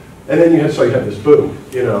 And then you have this boom,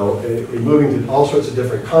 moving to all sorts of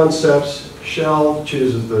different concepts. Shell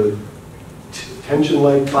chooses the tension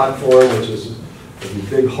leg platform, which is these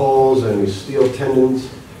big holes and these steel tendons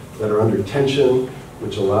that are under tension,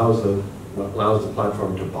 which allows the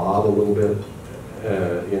platform to bob a little bit.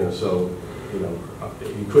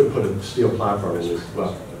 You couldn't put a steel platform in this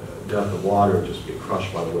depth of water and just be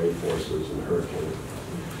crushed by the wave forces and hurricanes.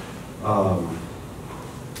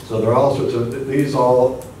 So there are all sorts of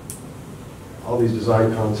all these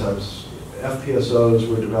design concepts. FPSOs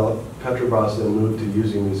were developed. Petrobras then moved to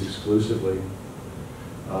using these exclusively.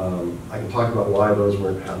 I can talk about why those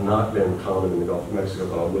have not been common in the Gulf of Mexico,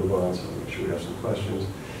 but I'll move on, so I'm sure we have some questions.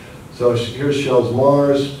 So here's Shell's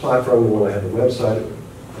Mars platform, the one I had on the website.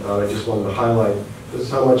 I just wanted to highlight, this is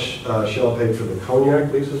how much Shell paid for the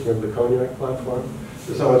Cognac leases. Remember the Cognac platform? This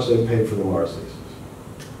is how much they paid for the Mars leases.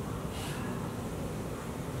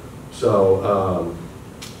 So,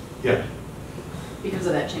 yeah. Because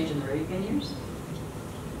of that change in the rating years?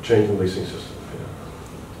 Change in the leasing system, yeah.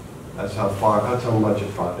 That's how much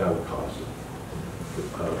it brought down the cost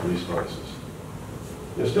of lease prices.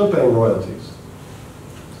 You're still paying royalties.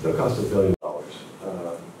 Still costs $1 billion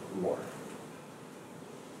more.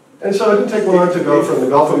 And so it didn't take long to go from the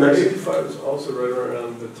Gulf of Mexico. 85 was also right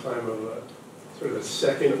around the time of sort of a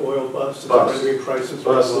second oil bust. Prices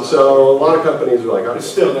bust. So a lot of companies were like, but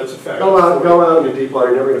still, that's a fact. Go out into deep water.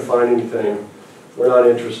 You're never going to find anything. We're not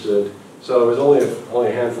interested. So it was only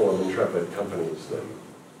a handful of intrepid companies that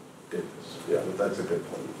did this. Yeah, but that's a good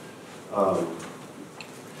point.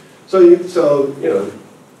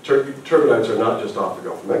 Turbidites are not just off the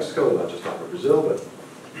Gulf of Mexico, not just off of Brazil, but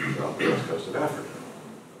they're off the west coast of Africa.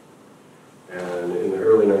 And in the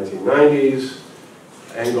early 1990s,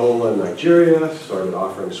 Angola and Nigeria started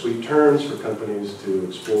offering sweet terms for companies to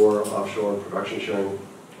explore offshore production sharing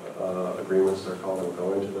agreements, they're called. I'll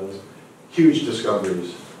go into those. Huge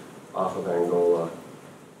discoveries off of Angola,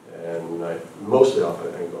 and mostly off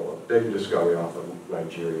of Angola. Big discovery off of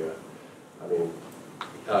Nigeria. I mean,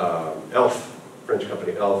 ELF, French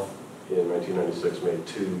company ELF, in 1996 made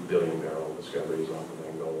 2 billion barrel discoveries off of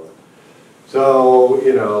Angola. So,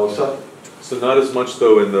 you know, So not as much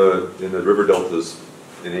though in the river deltas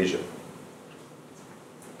in Asia.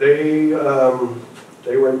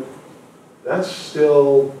 they were, that's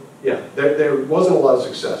still, yeah, there wasn't a lot of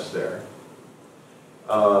success there.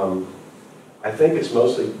 I think it's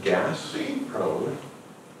mostly gas prone,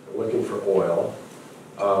 looking for oil.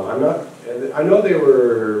 I know they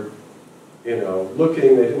were, you know,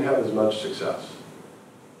 looking, they didn't have as much success.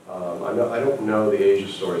 I don't know the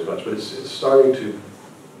Asia story as much, but it's starting to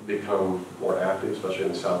become more active, especially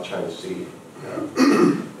in the South China Sea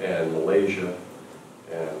and Malaysia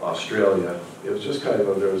and Australia. It was just kind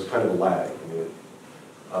of there was kind of a lag. I mean,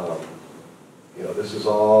 you know, this is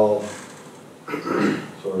all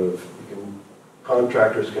sort of,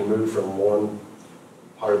 contractors can move from one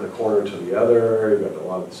part of the corner to the other. You've got a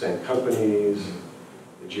lot of the same companies.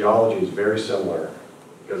 The geology is very similar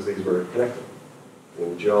because these were connected.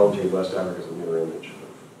 And the geology in West Africa is a mirror image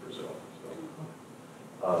of Brazil.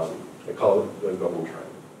 So, they call it the Golden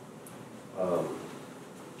Triangle.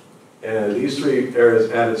 And these 3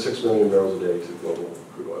 areas added 6 million barrels a day to global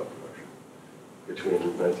crude oil production between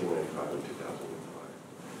 1995 and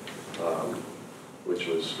 2005, which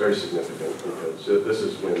was very significant because this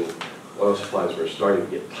is when oil supplies were starting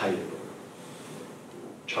to get tight again.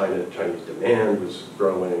 Chinese demand was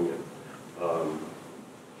growing. And,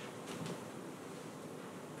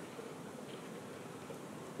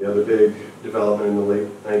 the other big development in the late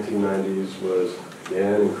 1990s was,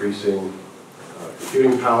 again, increasing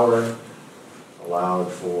computing power, allowed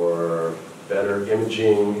for better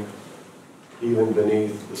imaging even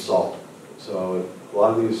beneath the salt. So a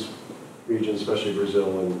lot of these regions, especially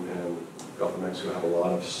Brazil and Gulf of Mexico, have a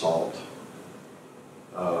lot of salt.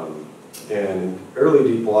 And in early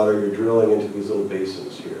deep water, you're drilling into these little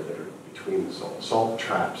basins here that are between the salt. Salt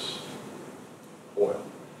traps oil.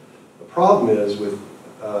 The problem is with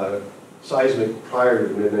seismic prior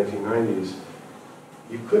to the mid-1990s,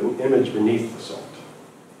 you couldn't image beneath the salt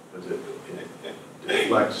because it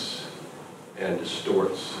deflects and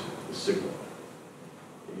distorts the signal.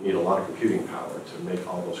 You need a lot of computing power to make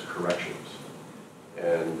all those corrections.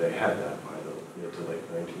 And they had that by the mid to late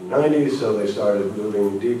 1990s, so they started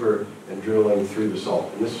moving deeper and drilling through the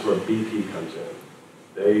salt. And this is where BP comes in.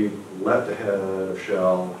 They leapt ahead of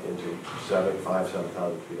Shell into 7,000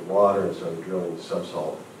 feet of water and started drilling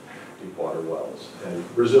subsalt deep water wells. And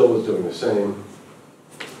Brazil was doing the same.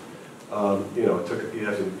 You know, you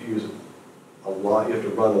have to use a lot, you have to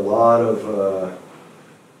run a lot of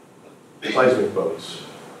seismic boats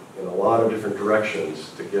in a lot of different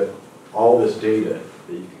directions to get all this data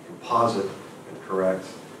that you can composite and correct,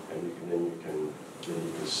 and then you can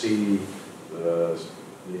see the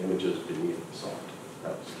images beneath the salt.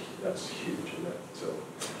 That's huge, and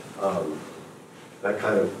that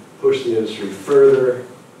kind of pushed the industry further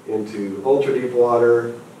into ultra deep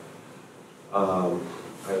water.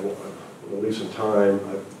 We'll leave some time.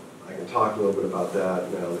 I can talk a little bit about that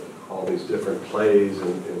now. All these different plays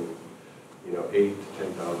in 8 to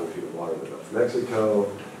 10,000 feet of water in the Gulf of Mexico.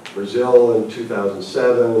 Brazil in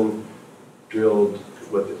 2007 drilled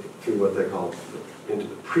through what they call into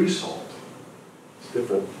the pre-salt. It's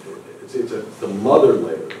different. It's the mother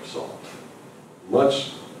layer of salt.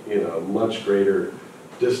 Much greater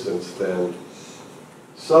distance than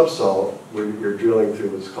subsalt, where you're drilling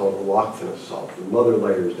through what's called allochthonous salt. The mother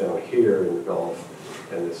layer is down here in the Gulf,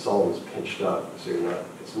 and the salt is pinched up, so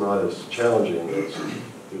it's not as challenging as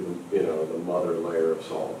through the mother layer of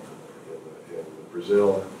salt in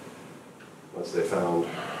Brazil. Once they found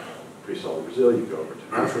pre-salt in Brazil, you go over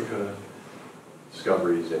to Africa,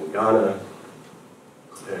 discoveries in Ghana,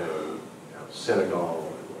 and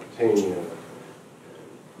Senegal, and Mauritania,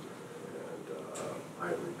 and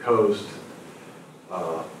Ivory Coast.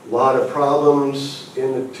 A lot of problems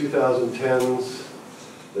in the 2010s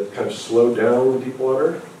that kind of slowed down deep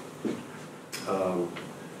water.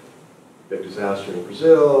 Big disaster in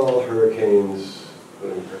Brazil, hurricanes,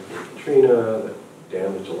 including Hurricane Katrina, that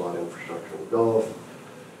damaged a lot of infrastructure in the Gulf.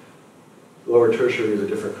 Lower tertiary is a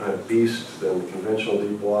different kind of beast than conventional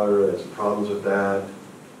deep water. There's problems with that.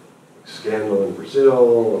 Scandal in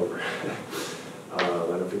Brazil. I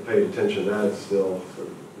don't know if you paid attention to that, it's still sort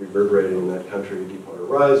of reverberating in that country, Deepwater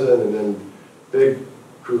Horizons, and then big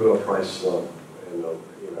crude oil price slump, and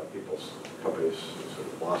people's companies sort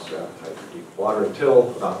of lost their appetite for deep water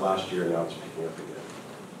until about last year. Now it's picking up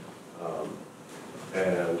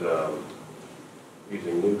again,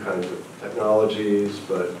 using new kinds of technologies,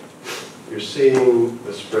 but you're seeing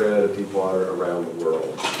the spread of deep water around the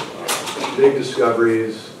world. Big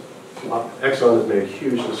discoveries. Exxon has made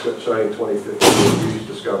huge discoveries, starting in 2015, huge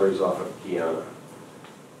discoveries off of Guyana.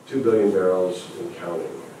 2 billion barrels and counting.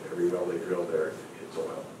 Every well they drill there hits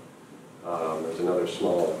oil. There's another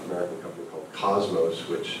small American company called Cosmos,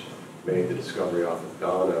 which made the discovery off of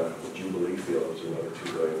Ghana. The Jubilee field is another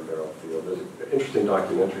 2 billion barrel field. There's an interesting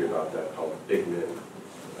documentary about that called Big Men.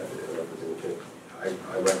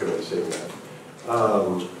 I recommend seeing that.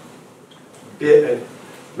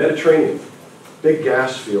 Mediterranean, big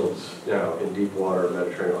gas fields now in deep water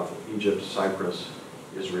Mediterranean off of Egypt, Cyprus,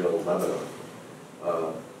 Israel, and Lebanon.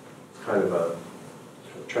 Kind of a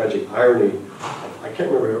tragic irony. I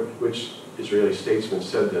can't remember which Israeli statesman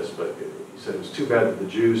said this, but he said it was too bad that the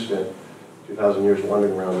Jews spent 2,000 years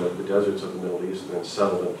wandering around the deserts of the Middle East and then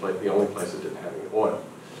settled in the only place that didn't have any oil.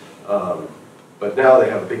 But now they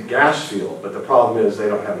have a big gas field, but the problem is they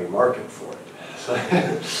don't have any market for it. So,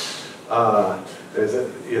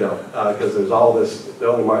 because there's all this,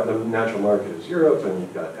 the natural market is Europe, and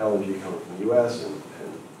you've got LNG coming from the US and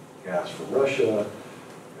gas from Russia,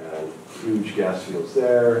 and huge gas fields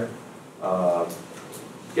there.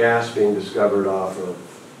 Gas being discovered off of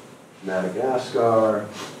Madagascar,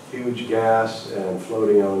 huge gas and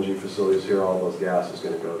floating LNG facilities here. All those gas is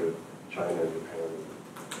going to go to China and Japan and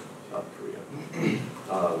South Korea.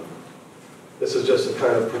 This is just a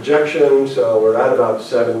kind of projection. So we're at about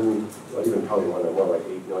 7, well, even probably more like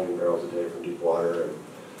 8 million barrels a day from deep water. And,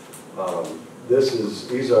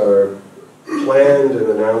 these are planned and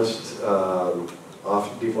announced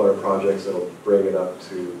off deep water projects that'll bring it up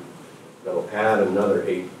to, that'll add another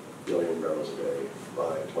 8 billion barrels a day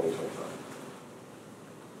by 2025.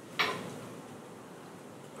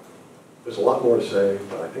 There's a lot more to say,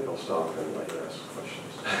 but I think I'll stop and let you ask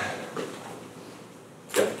questions.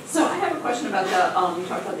 Yeah. So I have a question about the, you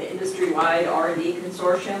talked about the industry-wide R&D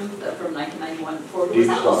consortium from 1991 forward. Deep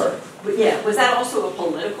Star. Yeah, was that also a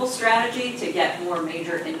political strategy to get more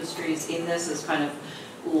major industries in this as kind of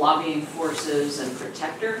lobbying forces and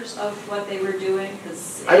protectors of what they were doing?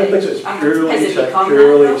 I don't think so. It's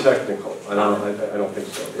purely technical. I don't think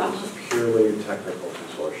so. It's purely technical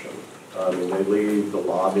consortium. They leave the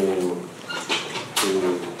lobbying to,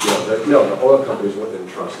 the oil companies wouldn't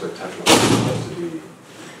trust their technical people to be.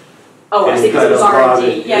 Oh, I see, because it was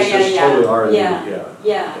R&D. Yeah, it's just totally R&D,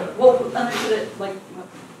 yeah. Well, understood it like,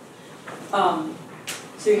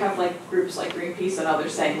 so you have like groups like Greenpeace and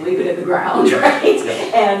others saying leave it in the ground, right?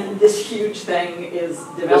 Yeah. And this huge thing is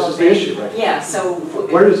developing. This is the issue, right? Yeah. So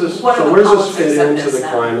where does this? So where does this fit into the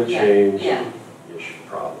climate change issue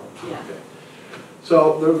problem? Yeah. Okay.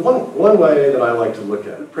 So there's one way that I like to look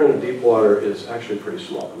at it. The print of deep water is actually pretty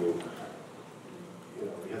small. I mean,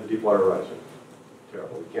 we have the Deepwater Horizons.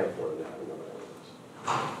 Terrible. We can't afford to have another one of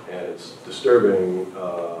those. And it's disturbing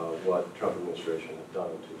what Trump administration has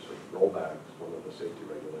done to sort of roll back one of the safety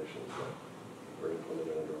regulations that were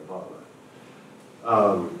implemented under Obama.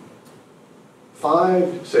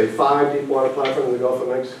 5 deep water platforms in the Gulf of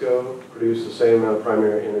Mexico produce the same amount of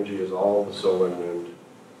primary energy as all the solar and wind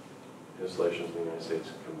installations in the United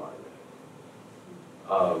States combined.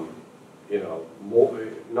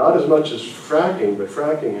 Not as much as fracking, but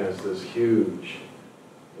fracking has this huge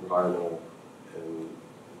environmental and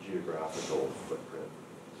geographical footprint.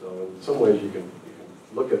 So in some ways you can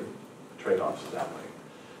look at trade-offs that way.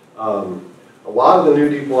 A lot of the new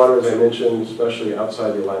deep water, as I mentioned, especially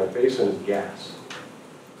outside the Atlantic Basin, is gas.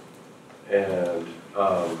 And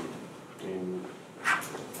I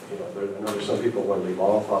know there's some people want to leave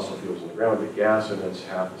all fossil fuels in the ground, but gas emits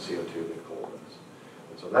half the CO2 that coal does.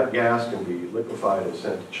 And so that gas can be liquefied and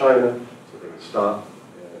sent to China, so they can stop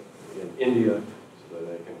in India, so that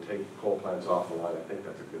they can take coal plants off the line. I think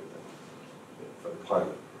that's a good thing for the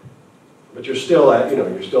climate. But you're still adding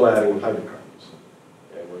hydrocarbons,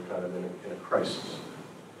 and we're kind of in a crisis.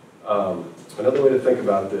 Another way to think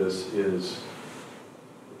about this is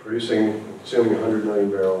consuming 100 million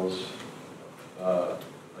barrels a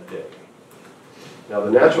day. Now,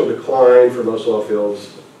 the natural decline for most oil fields,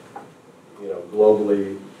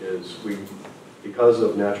 globally, is because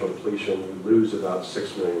of natural depletion, we lose about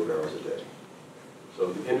 6 million barrels a day.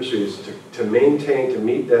 So the industry is to meet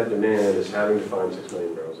that demand is having to find 6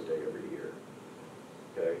 million barrels a day every year.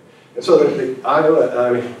 Okay, and so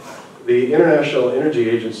the International Energy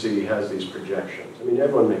Agency has these projections. I mean,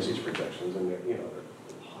 everyone makes these projections, and there's a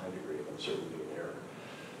high degree of uncertainty and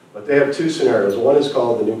But they have two scenarios. One is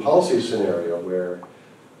called the new policy scenario, where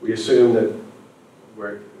we assume that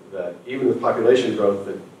even with population growth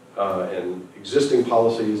and existing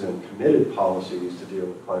policies and committed policies to deal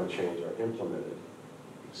with climate change are implemented,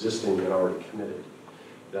 existing and already committed,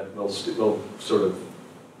 that will sort of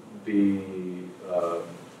be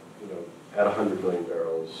at 100 million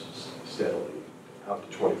barrels steadily out to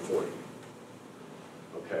 2040.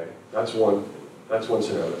 Okay, that's one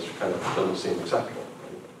scenario that kind of doesn't seem acceptable,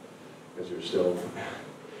 right? Because you're still.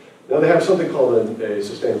 Now they have something called a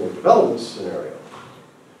sustainable development scenario,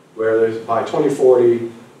 where there's, by 2040,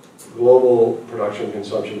 global production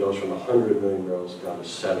consumption goes from 100 million barrels down to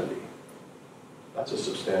 70. That's a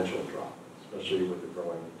substantial drop, especially with the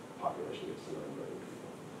growing population gets to 9 million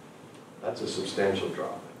people. That's a substantial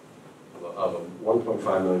drop of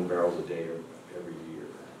 1.5 million barrels a day every year.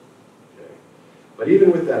 Okay? But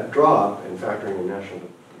even with that drop and factoring in natural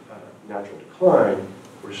decline,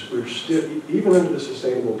 we're still, even under the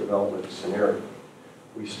sustainable development scenario,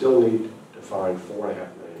 we still need to find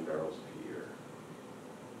 4.5 million barrels a year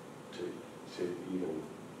to even,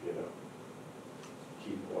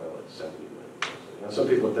 keep oil at 70 million. Now, some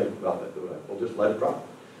people think about that, we'll just let it drop.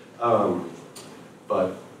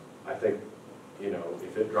 But I think,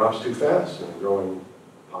 if it drops too fast in a growing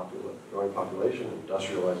population,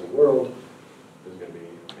 industrializing world, there's going to be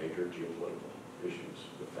major geopolitical issues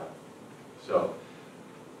with that. So,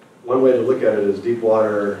 one way to look at it is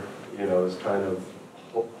Deepwater, is kind of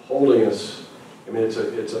holding us. I mean,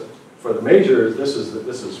 for the majors, this is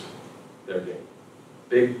their game.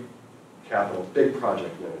 Big capital, big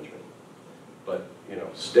project management, but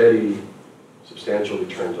steady, substantial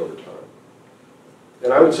returns over time.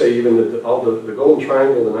 And I would say even that the Golden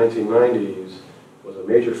Triangle in the 1990s was a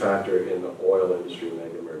major factor in the oil industry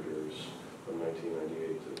mega mergers from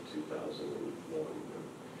 1998 to 2001.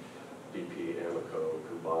 BP, Amoco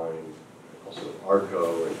combined, also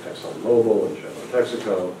Arco and ExxonMobil and Chevron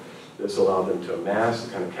Texaco. This allowed them to amass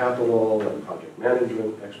the kind of capital and project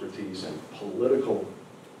management expertise and political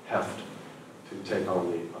heft to take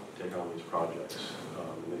on these projects.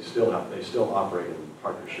 And they still operate in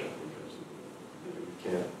partnership because you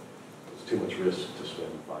can't. It's too much risk to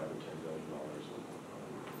spend $5 and $10 billion on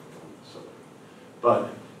facility.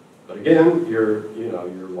 But again, you're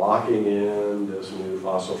locking in this new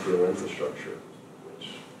fossil fuel infrastructure, which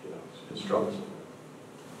is troublesome.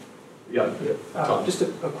 Yeah. Just a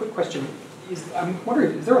quick question. I'm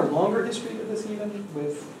wondering, is there a longer history to this even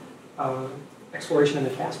with exploration in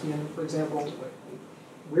the Caspian, for example?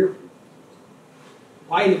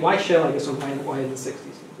 Why Shell, I guess, and why in the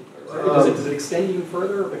 60s? Does it extend even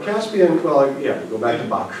further? The Caspian, well, yeah, go back to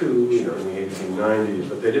Baku in the 1890s,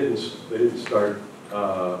 but they didn't start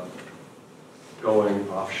going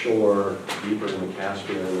offshore deeper in the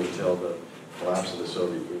Caspian until the collapse of the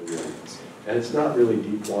Soviet Union. And it's not really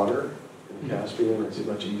deep water in the Caspian. It's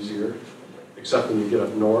much easier, except when you get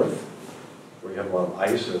up north, where you have a lot of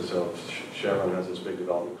ice. And so Chevron has this big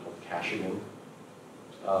development called Kashagan,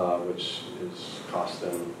 which has cost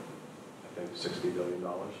them, I think, $60 billion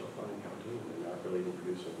so far in counting. And they're not really even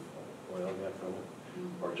producing oil yet from it,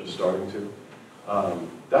 or just starting to.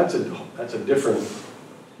 That's a different.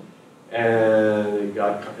 And it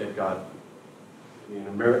got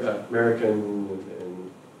American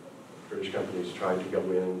and British companies tried to go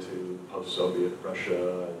into post-Soviet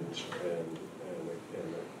Russia and the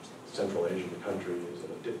Central Asian countries,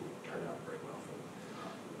 and it didn't turn out very well for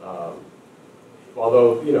them.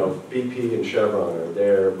 Although BP and Chevron are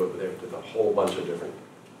there, but there's a whole bunch of different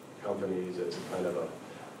companies. It's kind of a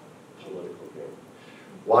political game.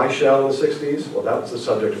 Why Shell in the 60s? Well, that was the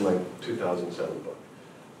subject of my 2007 book.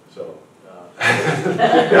 So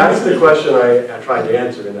that's the question I tried to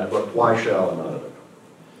answer in that book, why Shell and not other companies.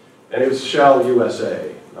 And it was Shell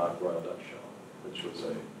USA, not Royal Dutch Shell, which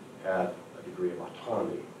had a degree of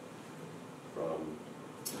autonomy from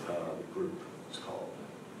the group, it's called.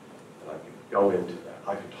 And I could go into that.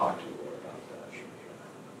 I could talk to you more about that.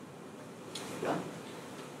 Yeah.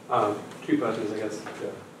 Two questions, I guess.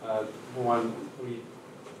 One, we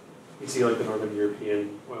see like the Northern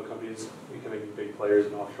European oil companies becoming big players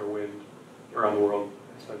in offshore wind around the world,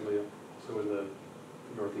 especially also in the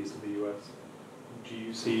northeast of the U.S. Do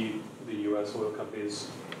you see the U.S. oil companies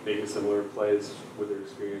making similar plays with their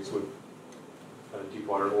experience with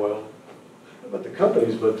deepwater oil? But the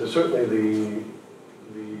companies, but certainly the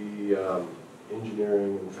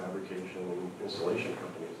engineering and fabrication and installation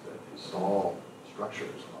companies that install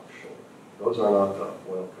structures offshore. Those are not the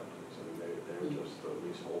oil companies. I mean, they're just the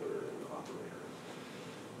leaseholder and operator.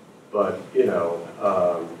 But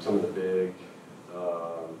some of the big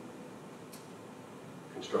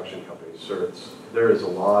construction companies. So there is a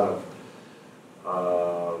lot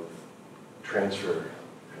of transfer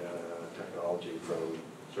technology from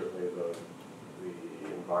certainly the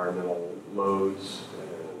environmental loads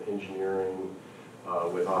and engineering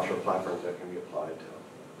with offshore platforms that can be applied to,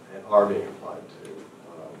 and are being applied to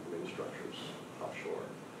wind structures offshore.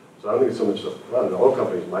 So I don't think it's so much that, well, the oil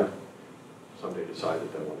companies might someday decide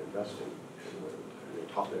that they want to invest in wind.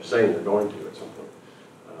 They're saying they're going to at some point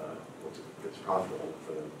once it gets profitable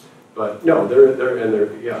for them. But no,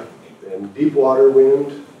 yeah, and deep water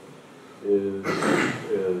wind is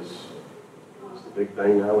the big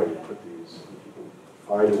thing now. When you put these, if you can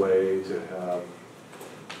find a way to have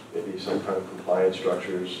maybe some kind of compliance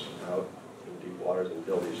structures out in deep waters and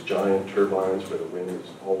build these giant turbines where the wind is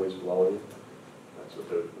always blowing. That's what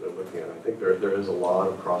they're looking at. I think there is a lot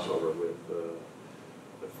of crossover with the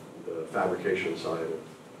fabrication side of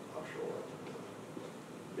offshore.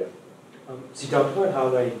 Yeah. So you talked about how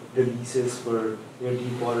like the leases for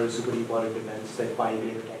deep water, super deep water depends like 5,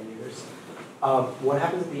 8, or 10 years. What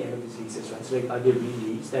happens at the end of these leases, right? So like are they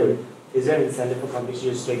released? And is there an incentive for companies to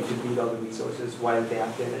just like deplete all the resources while they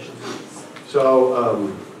have their initial lease?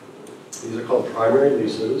 So these are called primary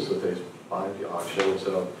leases that they buy at the auction.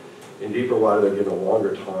 So in deeper water, they're given a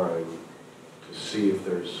longer time to see if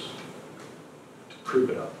there's, to prove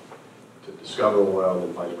it up, to discover oil and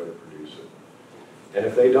then find a way to produce it. And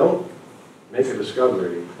if they don't make a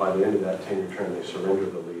discovery, by the end of that 10-year term, they surrender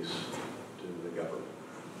the lease to the government.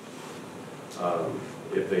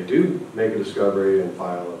 If they do make a discovery and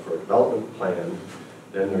file for a development plan,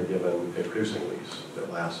 then they're given a producing lease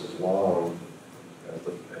that lasts as long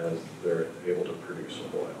as they're able to produce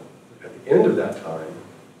oil. At the end of that time,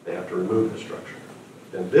 they have to remove the structure.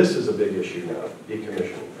 And this is a big issue now,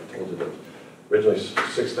 decommissioning. I told you that originally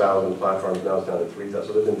 6,000 platforms, now it's down to 3,000.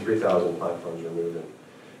 So there have been 3,000 platforms removed.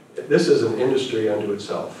 And this is an industry unto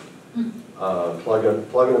itself. Plug and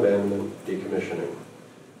abandonment, decommissioning.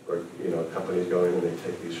 Where companies go in and they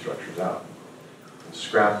take these structures out and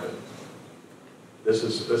scrap it. There's an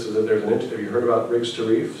have you heard about rigs to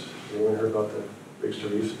reefs? Anyone heard about the rigs to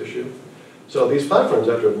reefs issue? So these platforms,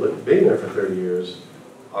 after being there for 30 years,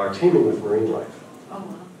 are teeming with marine life. Oh,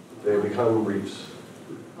 wow. They become reefs.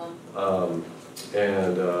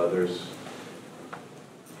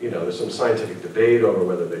 There's some scientific debate over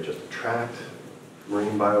whether they just attract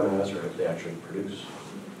marine biomass or if they actually produce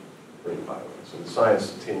marine biomass. And the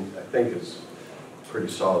science team, I think, is pretty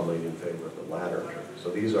solidly in favor of the latter. So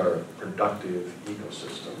these are productive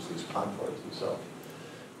ecosystems, these platforms themselves.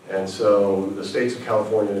 And so the states of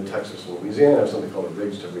California, Texas, and Louisiana have something called a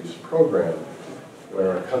Rigs to Reefs program,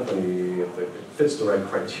 where a company, if it fits the right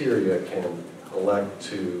criteria, can elect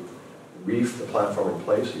to reef the platform in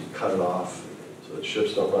place. You cut it off so that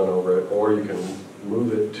ships don't run over it, or you can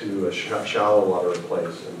move it to a shallow water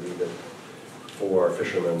place and leave it for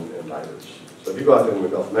fishermen and divers. So if you go out there in the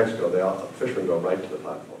Gulf of Mexico, fishermen go right to the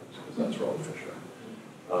platforms because that's where all the fish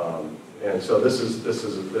are. And so this is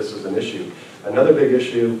an issue. Another big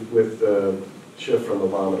issue with the shift from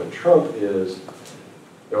Obama to Trump is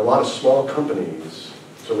there are a lot of small companies.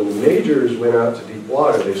 So when the majors went out to deep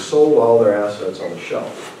water, they sold all their assets on the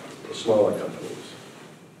shelf to smaller companies,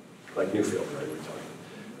 like Newfield, right? We're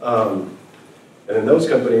talking. And then those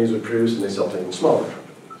companies would produce and they sell to even smaller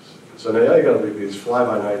companies. So now you got these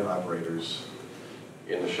fly-by-night operators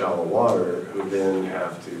in the shallow water who then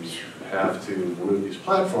have to remove these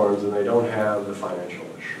platforms, and they don't have the financial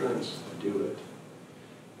assurance to do it.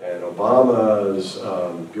 And Obama's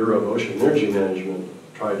Bureau of Ocean Energy Management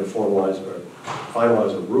tried to finalize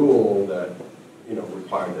a rule that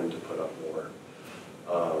required them to put up more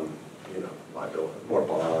liability, more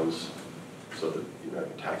bonds, so that the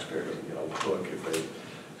American taxpayer doesn't get on the hook if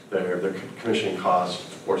their commissioning costs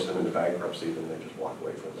force them into bankruptcy, then they just walk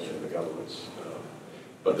away from it in the government's.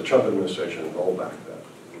 But the Trump administration rolled back that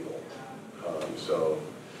rule. So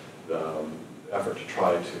the effort to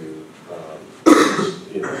try to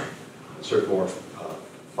insert more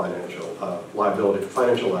financial liability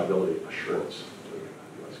assurance to the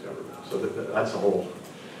U.S. government. So that's the whole.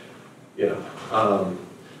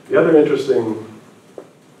 The other interesting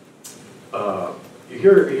you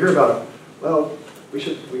hear about, well, we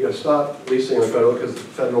got to stop leasing the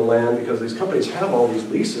federal land because these companies have all these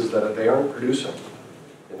leases that they aren't producing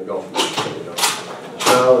in the Gulf of Mexico.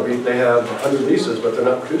 Well, they have 100 leases, but they're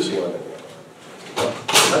not producing on it. Well,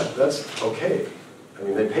 that's okay. I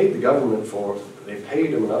mean, they paid the government they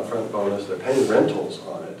paid them an upfront bonus. They're paying rentals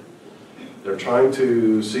on it. They're trying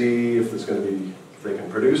to see if they can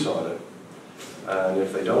produce on it. And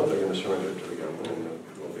if they don't, they're going to surrender it to the government and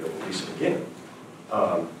we'll be able to lease it again.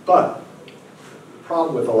 But the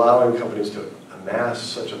problem with allowing companies to amass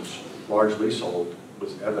such a large leasehold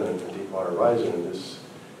was evident in Deepwater Horizons, and this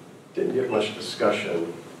didn't get much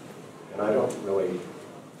discussion, and I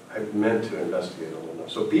meant to investigate a little more.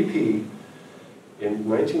 So BP, in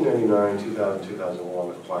 1999, 2000,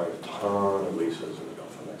 2001, acquired a ton of leases in the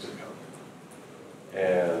Gulf of Mexico.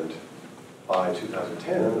 And by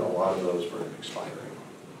 2010, a lot of those were expiring.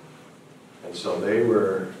 And so they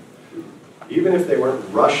were, even if they weren't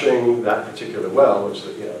rushing that particular well, which,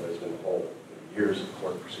 there's been whole years of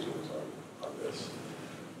court proceedings on this,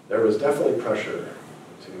 there was definitely pressure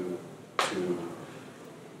to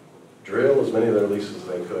drill as many of their leases as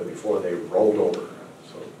they could before they rolled over.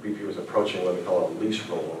 So BP was approaching what they call a lease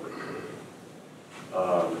rollover period.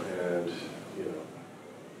 And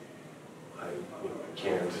I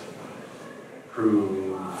can't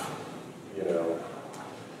prove, in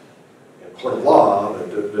court of law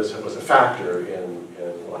that this was a factor in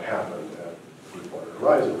what happened at Deepwater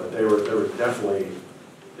Horizon, but they were definitely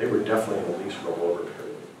in a lease rollover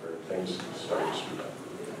period where things started to speed up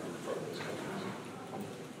from these countries.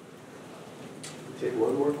 Take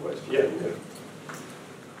one more question. Yeah.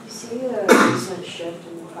 You see a recent shift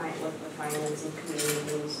in the financing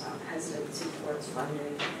community's hesitancy towards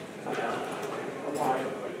funding a lot of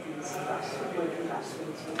these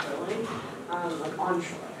investments in drilling,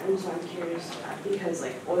 onshore. And so I'm curious because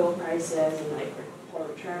oil prices and poor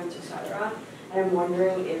returns, etc. And I'm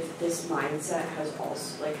wondering if this mindset has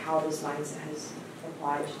also how this mindset has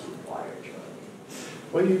applied to deep water drilling.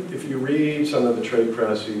 Well, if you read some of the trade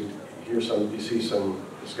press, you see some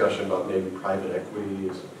discussion about maybe private equity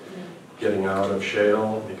is getting out of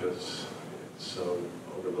shale because it's so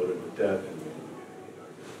overloaded with debt and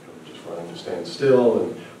just wanting to stand still.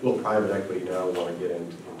 And will private equity now want to get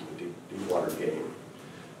into the deep water game?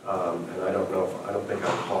 And I don't think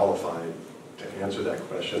I'm qualified to answer that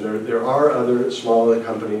question. There are other smaller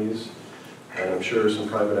companies, and I'm sure some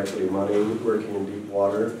private equity money working in deep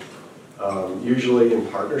water, usually in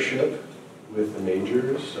partnership with the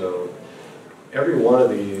majors. So every one of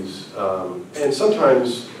these, and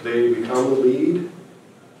sometimes they become the lead,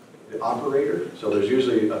 the operator. So there's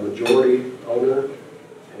usually a majority owner,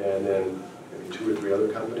 and then maybe 2 or 3 other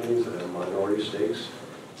companies that have minority stakes,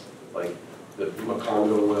 like the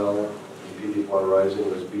Macondo well, BP Deepwater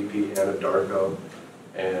Horizons was BP Anadarko,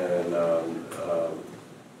 and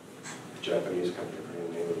Japanese company, I forget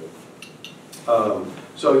the name of it.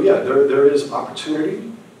 So yeah, there is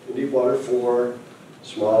opportunity in deep water for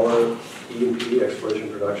smaller E&P, exploration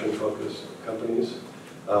production focused companies,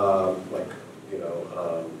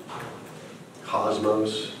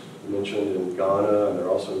 Cosmos, mentioned in Ghana, and they're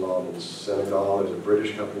also involved in Senegal. There's a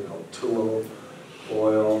British company called Tullow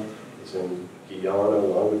Oil. It's in Guyana,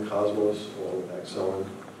 along with Cosmos, along with Exxon.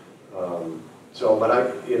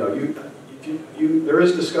 There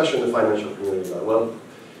is discussion in the financial community about,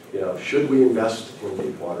 should we invest in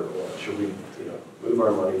deep water oil? Should we, move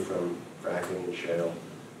our money from fracking and shale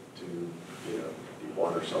to, deep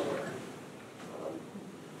water somewhere?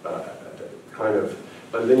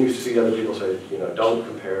 But then you see other people say, don't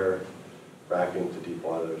compare fracking to deep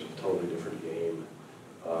water. There's a totally different game,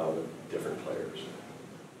 different players.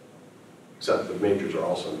 Except the majors are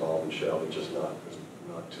also involved in shale, but just not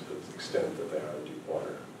to the extent that they are in deep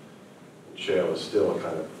water. And shale is still a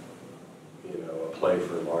kind of, a play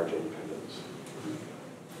for large independents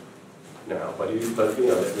now. But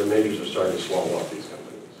the majors are starting to swallow up these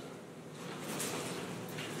companies.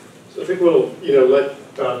 So I think we'll, let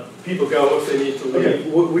people go if they need to leave. Okay.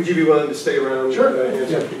 Would you be willing to stay around? Sure.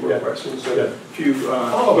 Answer a few more Yeah. questions? Yeah. A few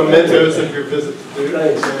mementos of your visit to do.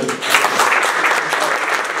 Thanks.